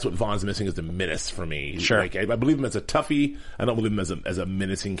think that's what Vaughn's missing is the menace for me. Sure. Like, I believe him as a toughie. I don't believe him as a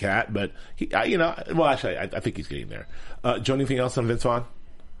menacing cat. But I think he's getting there. Joe, anything else on Vince Vaughn?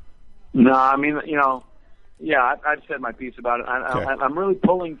 No, I mean, I've said my piece about it. Okay. I'm really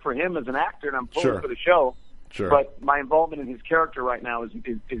pulling for him as an actor, and I'm pulling for the show. Sure. But my involvement in his character right now is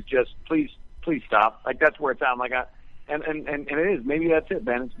just please stop. Like that's where it's at. I'm like, and it is. Maybe that's it,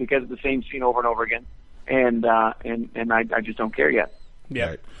 Ben. It's because of the same scene over and over again, and I just don't care yet. Yeah.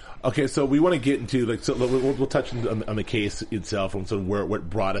 Right. Okay, so we want to get into we'll touch on the case itself and sort of what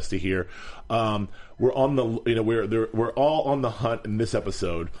brought us to here. We're on we're all on the hunt in this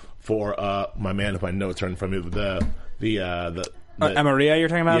episode for my man, if my notes are in front of me, the Maria, you're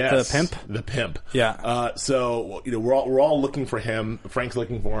talking about? Yes, the pimp? The pimp. Yeah. So we're all looking for him. Frank's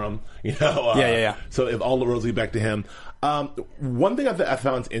looking for him. Yeah. So if all the roads lead back to him. One thing I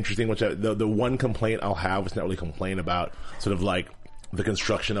found interesting, which the one complaint I'll have, it's not really a complaint about sort of like the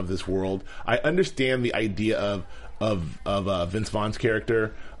construction of this world. I understand the idea of Vince Vaughn's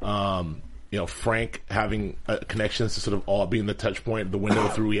character. Frank having connections to sort of all being the touch point, the window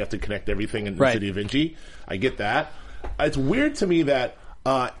through we have to connect everything in the City of Vinci. I get that. It's weird to me that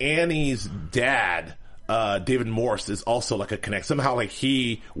Annie's dad, David Morse, is also like a connect. Somehow, like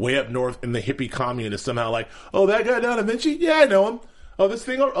he way up north in the hippie commune is somehow like, oh, that guy down in Vinci? Yeah, I know him. Oh, this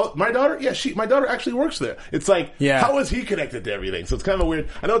thing? Oh, my daughter? Yeah, my daughter actually works there. It's like, how is he connected to everything? So it's kind of weird.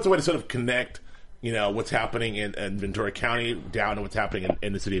 I know it's a way to sort of connect, what's happening in Ventura County down to what's happening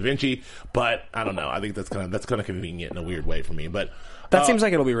in the City of Vinci, but I don't know. I think that's kind of convenient in a weird way for me, but. That seems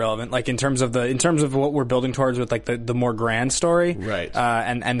like it'll be relevant, like in terms of what we're building towards with like the more grand story, right?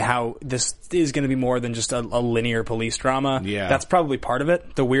 And how this is going to be more than just a linear police drama. Yeah, that's probably part of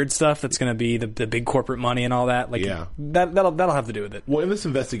it. The weird stuff that's going to be the big corporate money and all that. Like, that'll have to do with it. Well, in this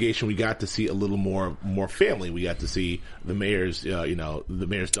investigation, we got to see a little more family. We got to see the mayor's, the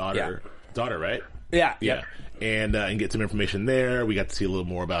mayor's daughter, right? Yeah. And get some information there. We got to see a little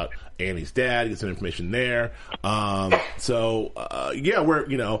more about Annie's dad, get some information there. We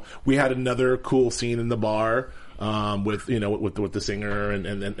had another cool scene in the bar, with the singer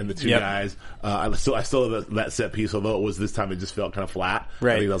and the two guys. I still have that set piece, although it was this time it just felt kind of flat.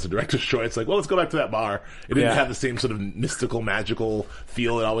 Right. I think that was the director's choice. Like, well, let's go back to that bar. It didn't have the same sort of mystical, magical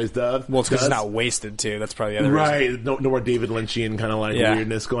feel it always does. Well, it's because it's not wasted too. That's probably the other reason. Right. No more David Lynchian kind of like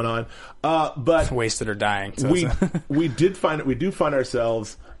weirdness going on. But wasted or dying. So we do find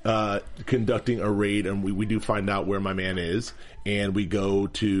ourselves conducting a raid, and we do find out where my man is, and we go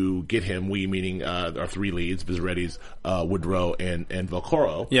to get him. We meaning our three leads: Bizzaretti's, Woodrow, and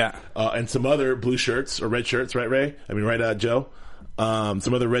Velcoro. Yeah, and some other blue shirts or red shirts, right, Ray? I mean, right, Joe?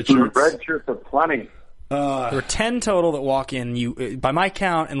 Some other red shirts. Red shirts are plenty. There were 10 total that walk in. You, by my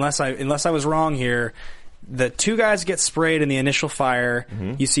count, unless I was wrong here, the 2 guys get sprayed in the initial fire.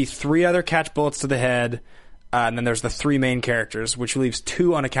 Mm-hmm. You see 3 other catch bullets to the head. And then there's the 3 main characters, which leaves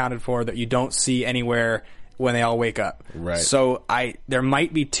 2 unaccounted for that you don't see anywhere when they all wake up. Right. So there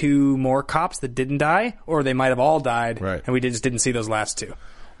might be 2 more cops that didn't die, or they might have all died, right, and we just didn't see those last 2.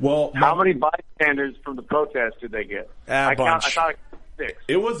 Well, how many bystanders from the protest did they get? A bunch. I thought 6.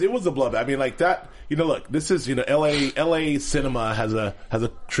 It was a blood. I mean, like that. Look, this is L.A. cinema has a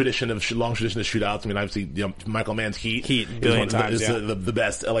tradition of long tradition of shootouts. I mean, obviously, Michael Mann's Heat billion times, the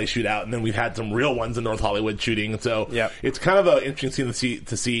best L.A. shootout, and then we've had some real ones in North Hollywood shooting. So it's kind of an interesting scene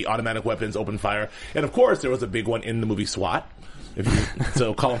to see automatic weapons open fire, and of course, there was a big one in the movie SWAT.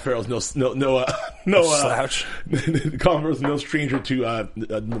 So Colin Farrell's no slouch. Colin Farrell's no stranger to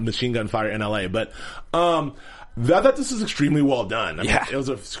machine gun fire in L.A. But I thought this was extremely well done. I mean, it was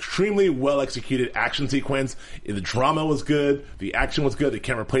an extremely well executed action sequence. The drama was good. The action was good. The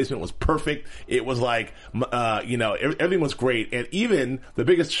camera placement was perfect. It was like, everything was great. And even the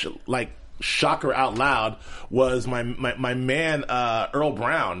biggest, shocker out loud was my man, Earl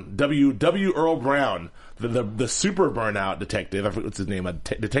Brown, W. Earl Brown, the super burnout detective. I forget what's his name.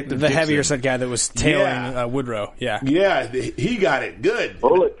 Detective the Dixon. Heavier set guy that was tailing Woodrow. Yeah, he got it good.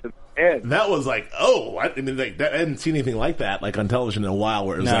 Bullet to the head. That was like, I hadn't seen anything like that on television in a while,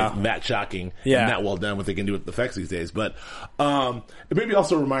 where it was like that shocking and that well done. What they can do with the effects these days, but it maybe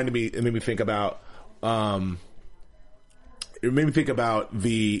also reminded me. It made me think about. It made me think about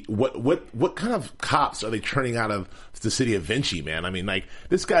what kind of cops are they turning out of the City of Vinci, man? I mean, like,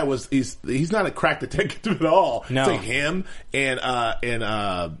 this guy he's not a crack detective at all. No. It's like him and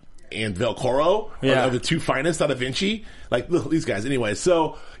Velcoro are the 2 finest out of Vinci. Like, look, these guys. Anyway,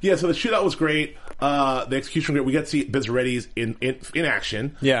 so the shootout was great. The execution was great. We got to see Bizzaretti's in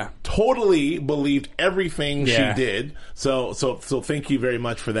action. Yeah. Totally believed everything she did. So thank you very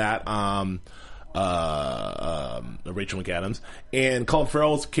much for that. Rachel McAdams and Colin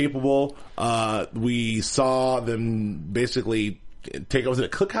Farrell's capable. We saw them basically take. Was it a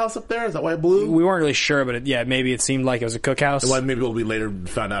cookhouse up there? Is that why it blew? We weren't really sure, but maybe it seemed like it was a cookhouse. Well, maybe we later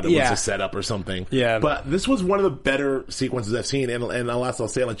found out it was a setup or something. Yeah. But this was one of the better sequences I've seen, and the last I'll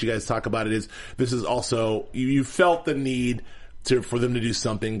say, I'll let you guys talk about it, is this is also, you felt the need for them to do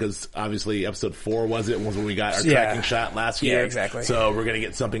something, because obviously episode 4 was when we got our tracking shot last year. Yeah, exactly. So we're going to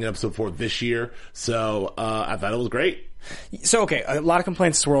get something in episode 4 this year. So I thought it was great. So, okay, a lot of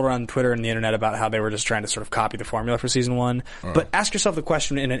complaints swirled around Twitter and the internet about how they were just trying to sort of copy the formula for season 1. But ask yourself the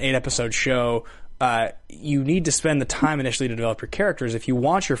question, in an 8-episode show, you need to spend the time initially to develop your characters. If you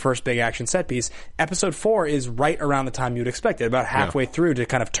want your first big action set piece, episode 4 is right around the time you'd expect it, about halfway through, to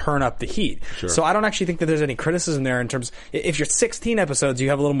kind of turn up the heat. Sure. So I don't actually think that there's any criticism there in terms, if you're 16 episodes, you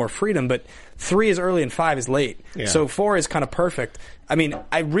have a little more freedom, but 3 is early and 5 is late. Yeah. So 4 is kind of perfect. I mean,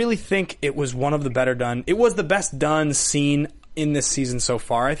 I really think it was one of the better done. It was the best done scene in this season so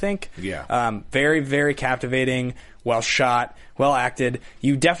far, I think. Yeah. Very, very captivating, well shot, well acted.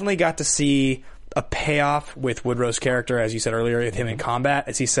 You definitely got to see a payoff with Woodrow's character, as you said earlier, with him in combat.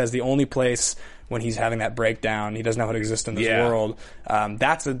 As he says, the only place when he's having that breakdown, he doesn't know how to exist in this world.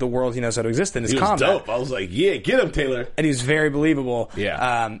 That's the world he knows how to exist in, is combat. He was dope. I was like, yeah, get him, Taylor. And he was very believable.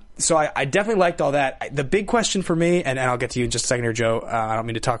 Yeah. So I definitely liked all that. The big question for me, and I'll get to you in just a second here, Joe. I don't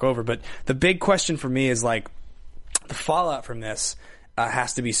mean to talk over, but the big question for me is, like, the fallout from this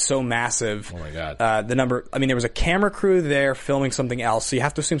has to be so massive. Oh my God. There was a camera crew there filming something else, so you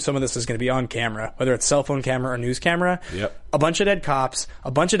have to assume some of this is going to be on camera, whether it's cell phone camera or news camera. Yep. A bunch of dead cops,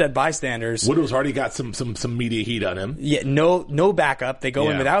 a bunch of dead bystanders. Woodrow's already got some media heat on him. Yeah, no backup. They go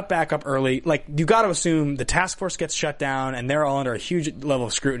in without backup early. Like, you got to assume the task force gets shut down, and they're all under a huge level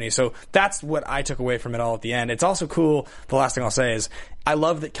of scrutiny. So that's what I took away from it all at the end. It's also cool. The last thing I'll say is, I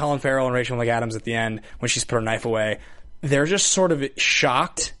love that Colin Farrell and Rachel McAdams at the end, when she's put her knife away, they're just sort of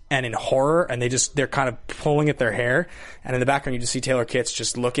shocked and in horror, and they're kind of pulling at their hair. And in the background, you just see Taylor Kitsch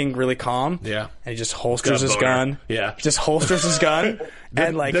just looking really calm. Yeah. And he just holsters his gun. Yeah. He just holsters his gun.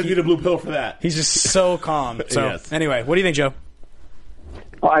 And like, doesn't need a blue pill for that. He's just so calm. So Anyway, what do you think, Joe?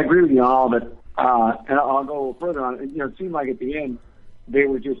 Well, I agree with you on all of it. And I'll go a little further on it. You know, it seemed like at the end, they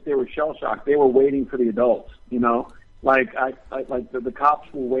were shell shocked. They were waiting for the adults, you know? Like the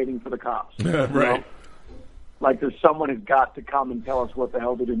cops were waiting for the cops. Right. You know? Like, there's someone who's got to come and tell us what the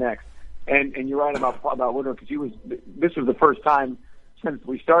hell to do next. And you're right about Woodrow, because this was the first time since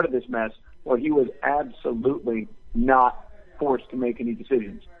we started this mess where he was absolutely not forced to make any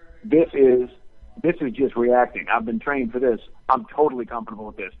decisions. This is just reacting. I've been trained for this. I'm totally comfortable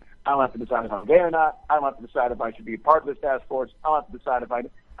with this. I don't have to decide if I'm gay or not. I don't have to decide if I should be a part of this task force. I don't have to decide if I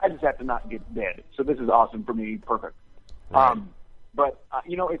just have to not get dead. So this is awesome for me. Perfect. Right. But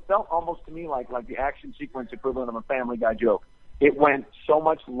you know, it felt almost to me like the action sequence equivalent of a Family Guy joke. It went so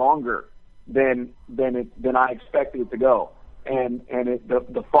much longer than I expected it to go, and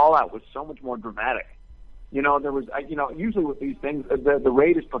the fallout was so much more dramatic. You know, there was usually with these things the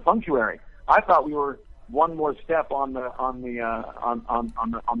raid is perfunctory. I thought we were one more step on the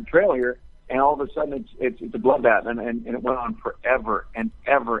trail here, and all of a sudden it's a bloodbath, and it went on forever and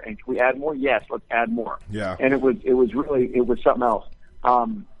ever. And can we add more? Yes, let's add more. Yeah. And it was something else.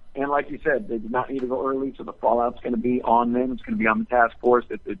 And like you said, they did not need to go early, so the fallout's going to be on them. It's going to be on the task force.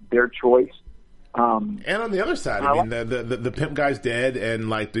 It's their choice. And on the other side, I mean, the pimp guy's dead, and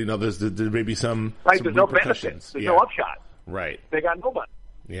like, you know, there may be some there's no repercussions. benefit. There's no upshot. Right. They got nobody.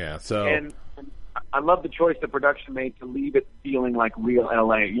 Yeah. So. And I love the choice the production made to leave it feeling like real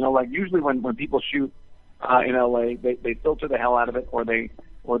LA. You know, like usually when people shoot in LA, they filter the hell out of it, or they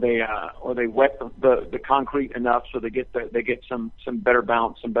wet the concrete enough so they get some better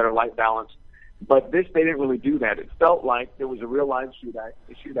bounce, some better light balance. But this, they didn't really do that. It felt like there was a real live shootout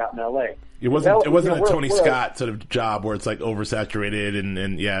in LA. It wasn't a Tony Scott sort of job where it's like oversaturated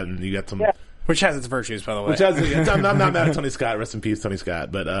and you got some. Yeah. Which has its virtues, by the way. Which has, I'm not mad at Tony Scott. Rest in peace, Tony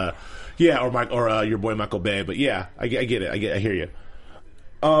Scott. But or your boy Michael Bay. But yeah, I get it. I hear you.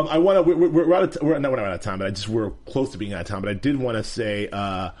 I want to. We're out of. We're not out of time, but we're close to being out of time. But I did want to say,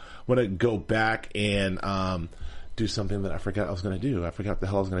 want to go back and do something that I forgot I was going to do. I forgot what the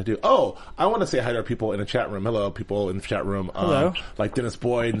hell I was going to do. Oh, I want to say hi to our people in the chat room. Hello, people in the chat room. Hello. Like Dennis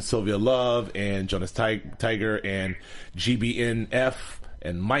Boyd and Sylvia Love and Jonas Tiger and GBNF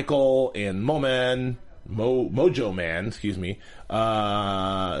and Michael and Mojo Man, excuse me.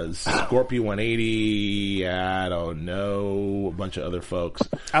 Scorpio 180, I don't know, a bunch of other folks.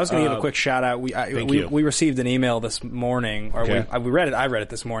 I was going to give a quick shout out. We received an email this morning, or okay. we read it. I read it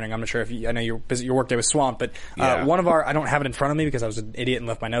this morning. I'm not sure if I know you're busy, your workday was swamped, but yeah. one of our, I don't have it in front of me because I was an idiot and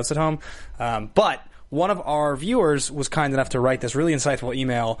left my notes at home. But one of our viewers was kind enough to write this really insightful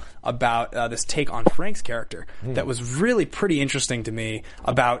email about this take on Frank's character that was really pretty interesting to me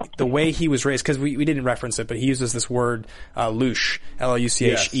about the way he was raised, because we didn't reference it, but he uses this word louche,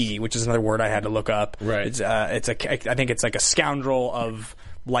 L-O-U-C-H-E, which is another word I had to look up. Right. I think it's like a scoundrel of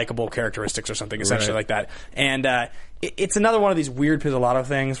likable characteristics or something, essentially like that. And it's another one of these weird Pizzolatto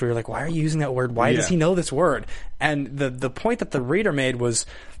things where you're like, why are you using that word? Why does he know this word? And the point that the reader made was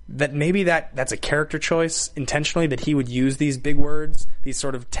that maybe that's a character choice intentionally, that he would use these big words, these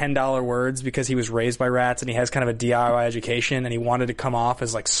sort of $10 words, because he was raised by rats and he has kind of a DIY education and he wanted to come off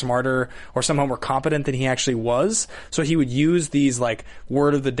as like smarter or somehow more competent than he actually was. So he would use these like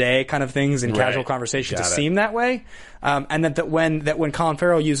word of the day kind of things in casual conversation to seem that way. And that when Colin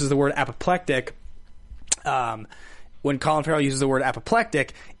Farrell uses the word apoplectic,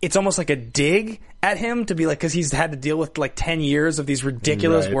 it's almost like a dig at him to be like, because he's had to deal with like 10 years of these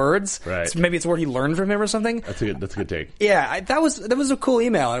ridiculous words. Right. So maybe it's a word he learned from him or something. That's a good take. Yeah, that was a cool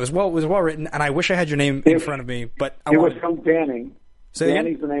email. And it was well written, and I wish I had your name in front of me, but it was from Danny.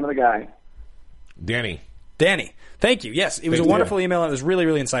 Danny's the name of the guy. Danny. Thank you. Yes, it was a wonderful email, and it was really,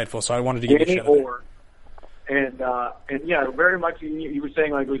 really insightful. So I wanted to give you a shout out. And yeah, very much. You were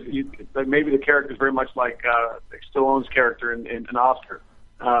saying like maybe the character is very much like Stallone's character in Oscar.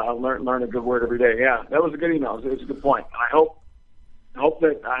 Learn a good word every day. Yeah, that was a good email. It was a good point. I hope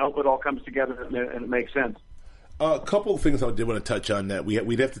it all comes together and it makes sense. A couple of things I did want to touch on that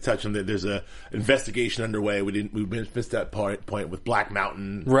we'd have to touch on. That there's a investigation underway. We missed that point with Black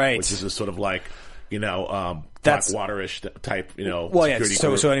Mountain, right? Which is a sort of like Blackwater-ish type, Well, yeah.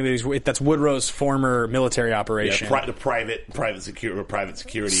 So anyways, that's Woodrow's former military operation. Yeah, the private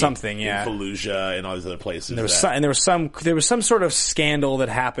security, something. Yeah, in Fallujah and all these other places. There was some sort of scandal that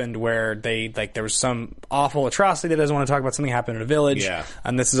happened where there was some awful atrocity that doesn't want to talk about. Something happened in a village. Yeah,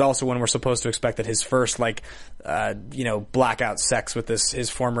 and this is also when we're supposed to expect that his first blackout sex with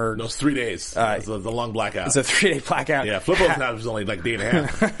his former. No, it's 3 days. It's the long blackout. It's a 3-day blackout. Yeah, Flippo's now was only like a day and a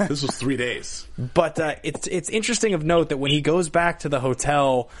half. This was 3 days. But it's interesting of note that when he goes back to the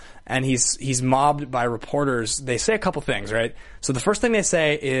hotel and he's mobbed by reporters, they say a couple things, right? So the first thing they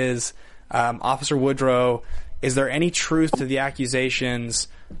say is, Officer Woodrow, is there any truth to the accusations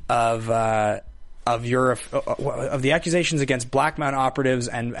of the accusations against Black Mountain operatives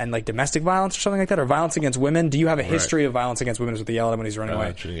and like domestic violence or something like that, or violence against women? Do you have a history of violence against women? Is what they yell at him when he's running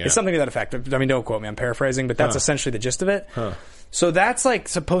away. Yeah. It's something to that effect. I mean, don't quote me. I'm paraphrasing, but that's essentially the gist of it. So that's like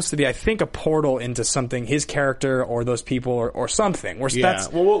supposed to be, I think, a portal into something, his character or those people or something. We're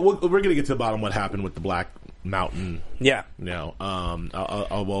going to get to the bottom of what happened with the Black Mountain. Yeah.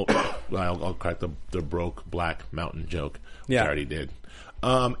 I'll crack the broke Black Mountain joke, which I already did.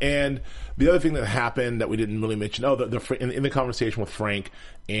 And the other thing that happened that we didn't really mention, in the conversation with Frank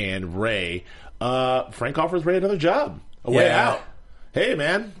and Ray, Frank offers Ray another job, a way out. Hey,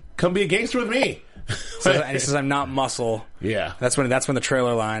 man, come be a gangster with me. And he says, "I'm not muscle." Yeah, that's when the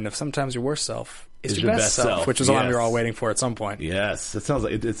trailer line of "Sometimes your worst self is your best self," which was the line we were all waiting for at some point. Yes, it sounds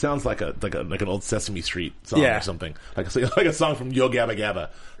like an old Sesame Street song or something, like a song from Yo Gabba Gabba.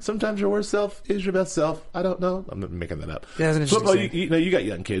 Sometimes your worst self is your best self. I don't know. I'm not making that up. Yeah, Flippo, you got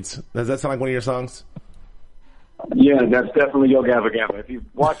young kids. Does that sound like one of your songs? Yeah, that's definitely Yo Gabba Gabba. If you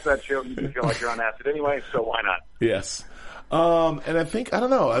watch that show, you can feel like you're on acid anyway. So why not? Yes. And I think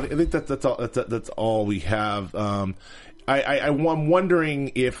I think that's all we have. I'm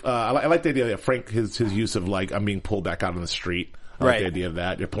wondering if I like the idea that Frank his use of like, I'm being pulled back out on the street. I like the idea of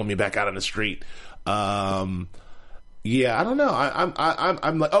that. You're pulling me back out on the street. Yeah, I don't know.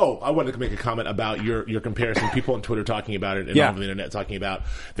 I'm like, I wanted to make a comment about your comparison. People on Twitter talking about it and all over the internet talking about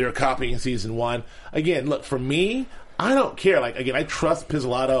they're copying season 1. Again, look, for me, I don't care. Like, again, I trust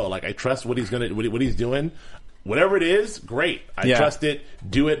Pizzolatto. Like, I trust what he's he's doing. Whatever it is, great. I trust it.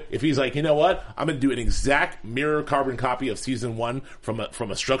 Do it. If he's like, you know what, I'm going to do an exact mirror carbon copy of season 1 from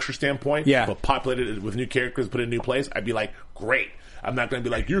a structure standpoint, but populated it with new characters, put it in a new place, I'd be like, great. I'm not going to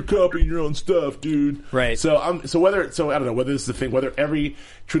be like, you're copying your own stuff, dude. Right. So I don't know whether this is the thing, whether every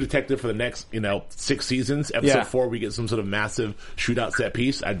True Detective for the next 6 seasons, episode 4, we get some sort of massive shootout set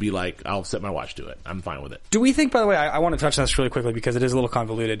piece, I'd be like, I'll set my watch to it. I'm fine with it. Do we think, by the way, I want to touch on this really quickly because it is a little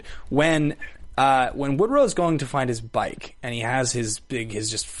convoluted. When Woodrow's going to find his bike and he has his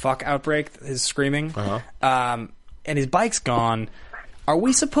just fuck outbreak, his screaming, and his bike's gone, are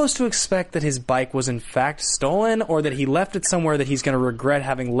we supposed to expect that his bike was in fact stolen, or that he left it somewhere that he's going to regret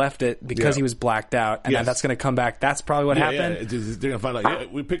having left it because he was blacked out, and that's going to come back? That's probably what happened. Yeah. They're going to find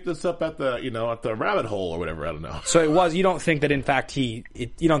out. We picked this up at the rabbit hole or whatever. I don't know. So it was. You don't think that in fact you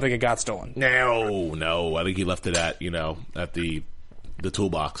don't think it got stolen? No. I think he left it at the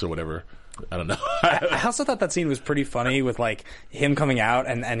toolbox or whatever. I don't know. I also thought that scene was pretty funny with like him coming out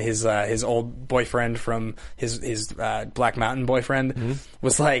and his old boyfriend from his Black Mountain boyfriend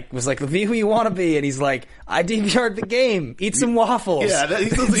was like be who you want to be, and he's like, I DVR'd the game, eat some waffles. Yeah,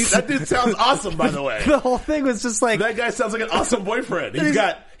 that dude sounds awesome. By the way, the whole thing was just like, that guy sounds like an awesome boyfriend. He's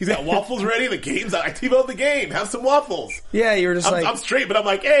got waffles ready. The game's I TiVoed the game. Have some waffles. Yeah, you were just I'm straight, but I'm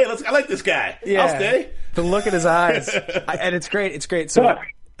like, hey, I like this guy. Yeah, I'll stay. The look in his eyes, and it's great. It's great. So.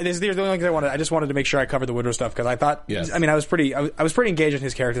 These are the only things I wanted. I just wanted to make sure I covered the Woodrow stuff because I thought. Yes. I mean, I was pretty engaged in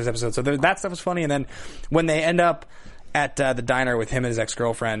his character this episode. So that stuff was funny. And then when they end up at the diner with him and his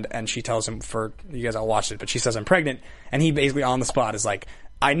ex-girlfriend, and she tells him, for you guys all watched it, but she says I'm pregnant, and he basically on the spot is like,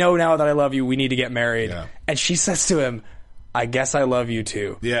 I know now that I love you. We need to get married. Yeah. And she says to him, I guess I love you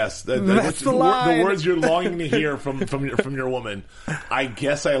too. Yes, that's the line. The words you're longing to hear from your woman. I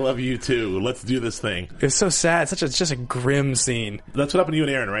guess I love you too. Let's do this thing. It's so sad. It's just a grim scene. That's what happened to you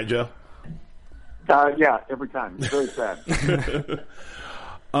and Aaron, right, Joe? Yeah, every time. It's very sad.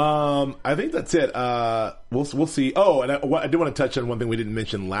 I think that's it. We'll see. Oh, and I do want to touch on one thing we didn't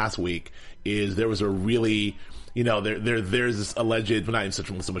mention last week. Is there was a really, there's this alleged, well, not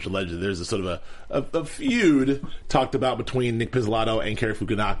even so much alleged. There's a sort of a feud talked about between Nick Pizzolatto and Cary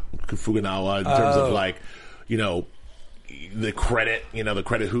Fukunaga in terms of like, the credit,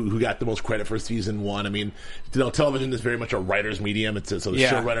 who got the most credit for season one. I mean, television is very much a writer's medium. So the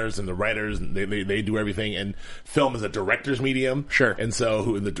showrunners and the writers, they do everything, and film is a director's medium. Sure. And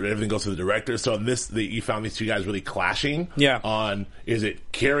so everything goes to the director. So in this, you found these two guys really clashing. Yeah. On, is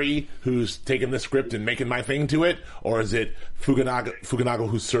it Cary who's taking the script and making my thing to it, or is it Fukunaga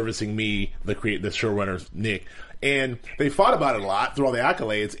who's servicing me, the showrunner, Nick? And they fought about it a lot through all the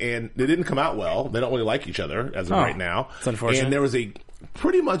accolades, and they didn't come out well. They don't really like each other as of right now. It's unfortunate. And there was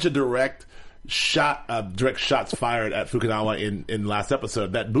pretty much a direct shots fired at Fukunaga in last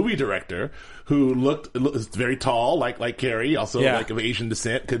episode. That movie director who is very tall, like Cary, also like of Asian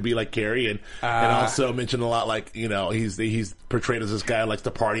descent, could be like Cary, and also mentioned a lot like he's portrayed as this guy who likes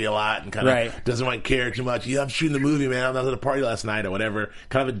to party a lot and kind of doesn't like Cary too much. Yeah, I'm shooting the movie, man. I was at a party last night or whatever.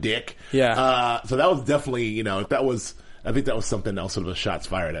 Kind of a dick. Yeah. So that was definitely I think that was something else, sort of a shots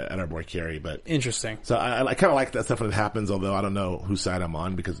fired at our boy Cary. But interesting. So I kind of like that stuff when it happens, although I don't know whose side I'm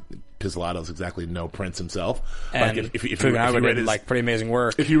on because Pizzolatto's exactly no Prince himself. And like if you read his pretty amazing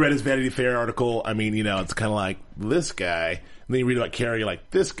work. If you read his Vanity Fair article, I mean, it's kind of like this guy, and then you read about Cary, like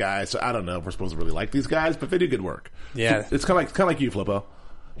this guy. So I don't know if we're supposed to really like these guys, but they do good work. Yeah, so it's kind of like you, Flippo.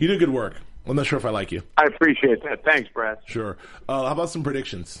 You do good work. I'm not sure if I like you. I appreciate that. Thanks, Brad. Sure. How about some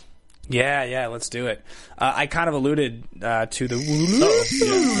predictions? Yeah, let's do it. I kind of alluded to the.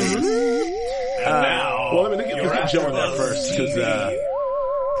 Well, let me get Joe on that first because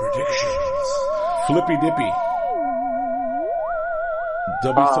predictions. Flippy Dippy.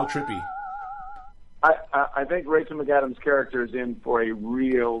 W so trippy. I think Rachel McAdams' character is in for a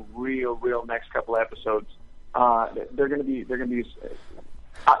real next couple of episodes. They're going to be.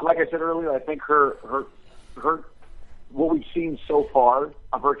 Like I said earlier, I think her what we've seen so far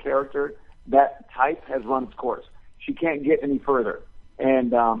of her character, that type has run its course. She can't get any further,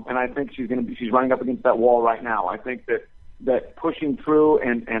 and I think she's running up against that wall right now. I think that pushing through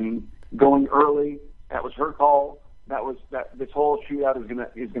and going early, that was her call. This whole shootout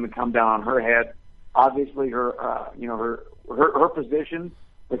is gonna come down on her head. Obviously, her position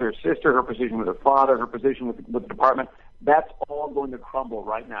with her sister, her position with her father, her position with the department, that's all going to crumble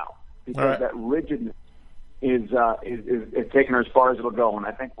right now because that rigidness is taking her as far as it'll go, and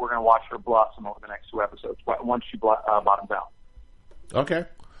I think we're going to watch her blossom over the next two episodes once she bottoms out. Okay,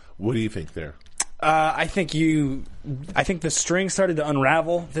 what do you think there? I think the string started to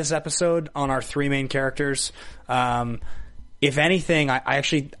unravel this episode on our three main characters. If anything, I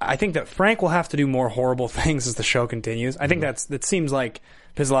think that Frank will have to do more horrible things as the show continues. I think that seems like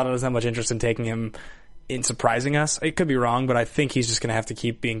Pizzolatto doesn't have much interest in taking him in surprising us. It could be wrong, but I think he's just going to have to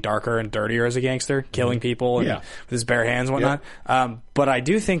keep being darker and dirtier as a gangster, killing people and with his bare hands and whatnot. Yep. But I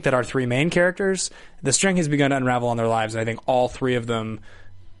do think that our three main characters, the string has begun to unravel on their lives, and I think all three of them,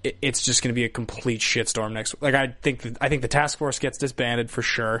 it's just going to be a complete shitstorm next week. Like I think the task force gets disbanded for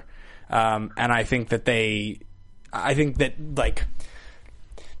sure, and I think that like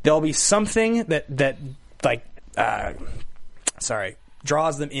there'll be something that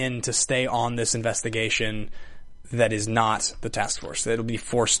draws them in to stay on this investigation that is not the task force. That'll be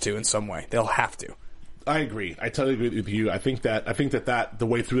forced to in some way. They'll have to. I agree. I totally agree with you. I think that the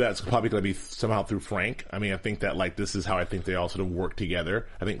way through that is probably going to be somehow through Frank. I mean, I think that this is how I think they all sort of work together.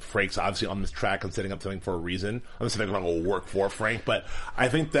 I think Frank's obviously on this track and setting up something for a reason. I'm not saying they're going to work for Frank, but I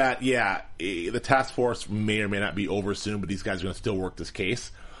think that the task force may or may not be over soon, but these guys are going to still work this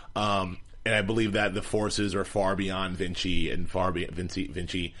case. And I believe that the forces are far beyond Vinci and far beyond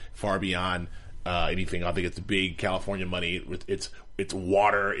anything. I think it's big California money. It's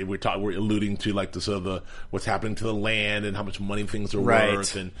water. We're alluding to like what's happening to the land and how much money things are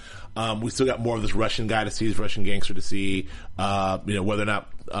worth. And we still got more of this Russian guy to see, this Russian gangster to see. Whether or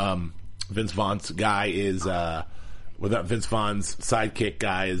not Vince Vaughn's guy is. Whether Vince Vaughn's sidekick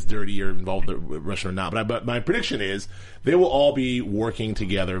guy is dirty or involved with Russian or not. But my prediction is they will all be working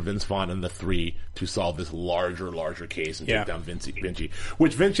together, Vince Vaughn and the three, to solve this larger case and take down Vinci.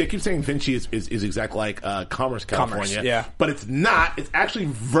 Which Vinci, I keep saying Vinci is exactly like Commerce, California. But it's not. It's actually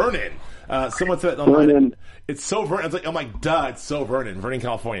Vernon. Someone said online, it's so Vernon. I was like, oh my god, it's so Vernon,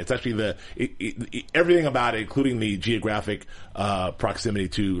 California. It's actually everything about it, including the geographic proximity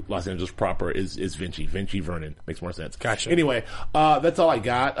to Los Angeles proper, is Vinci. Vernon makes more sense. Gotcha. Anyway, that's all I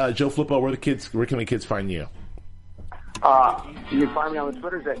got. Joe Flippo, where can the kids find you? You can find me on the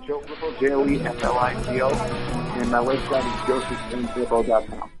Twitters at Joe Flippo, JoeFlippo, and my website is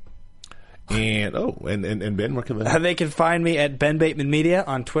josephflippo.com. And Ben, where can they can find me at Ben Bateman Media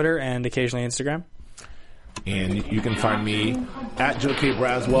on Twitter and occasionally Instagram. And you can find me at Joe K.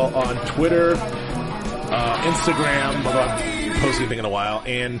 Braswell on Twitter, Instagram, although I haven't posted anything in a while,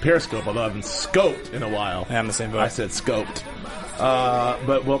 and Periscope, although I haven't scoped in a while. I'm the same boat. I said scoped.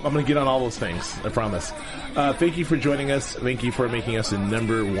 But I'm going to get on all those things, I promise. Thank you for joining us. Thank you for making us the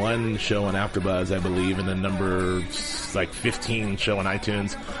number 1 show on AfterBuzz, I believe, and the number 15 show on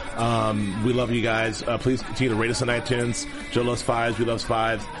iTunes. We love you guys. Please continue to rate us on iTunes. Joe loves 5s. We love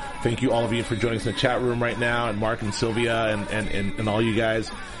 5s. Thank you, all of you, for joining us in the chat room right now, and Mark and Sylvia and all you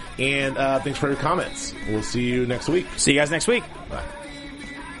guys. And thanks for your comments. We'll see you next week. See you guys next week. Bye.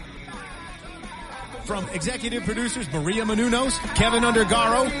 From executive producers Maria Menounos, Kevin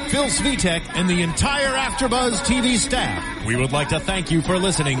Undergaro, Phil Svitek, and the entire AfterBuzz TV staff, we would like to thank you for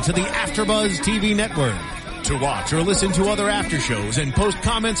listening to the AfterBuzz TV network. To watch or listen to other after shows and post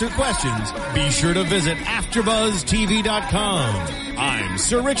comments or questions, be sure to visit AfterBuzzTV.com. I'm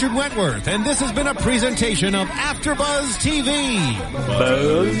Sir Richard Wentworth, and this has been a presentation of AfterBuzz TV.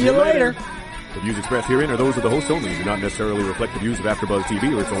 Buzz you later. The views expressed herein are those of the hosts only and do not necessarily reflect the views of AfterBuzz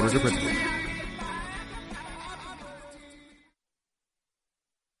TV or its owners or principals.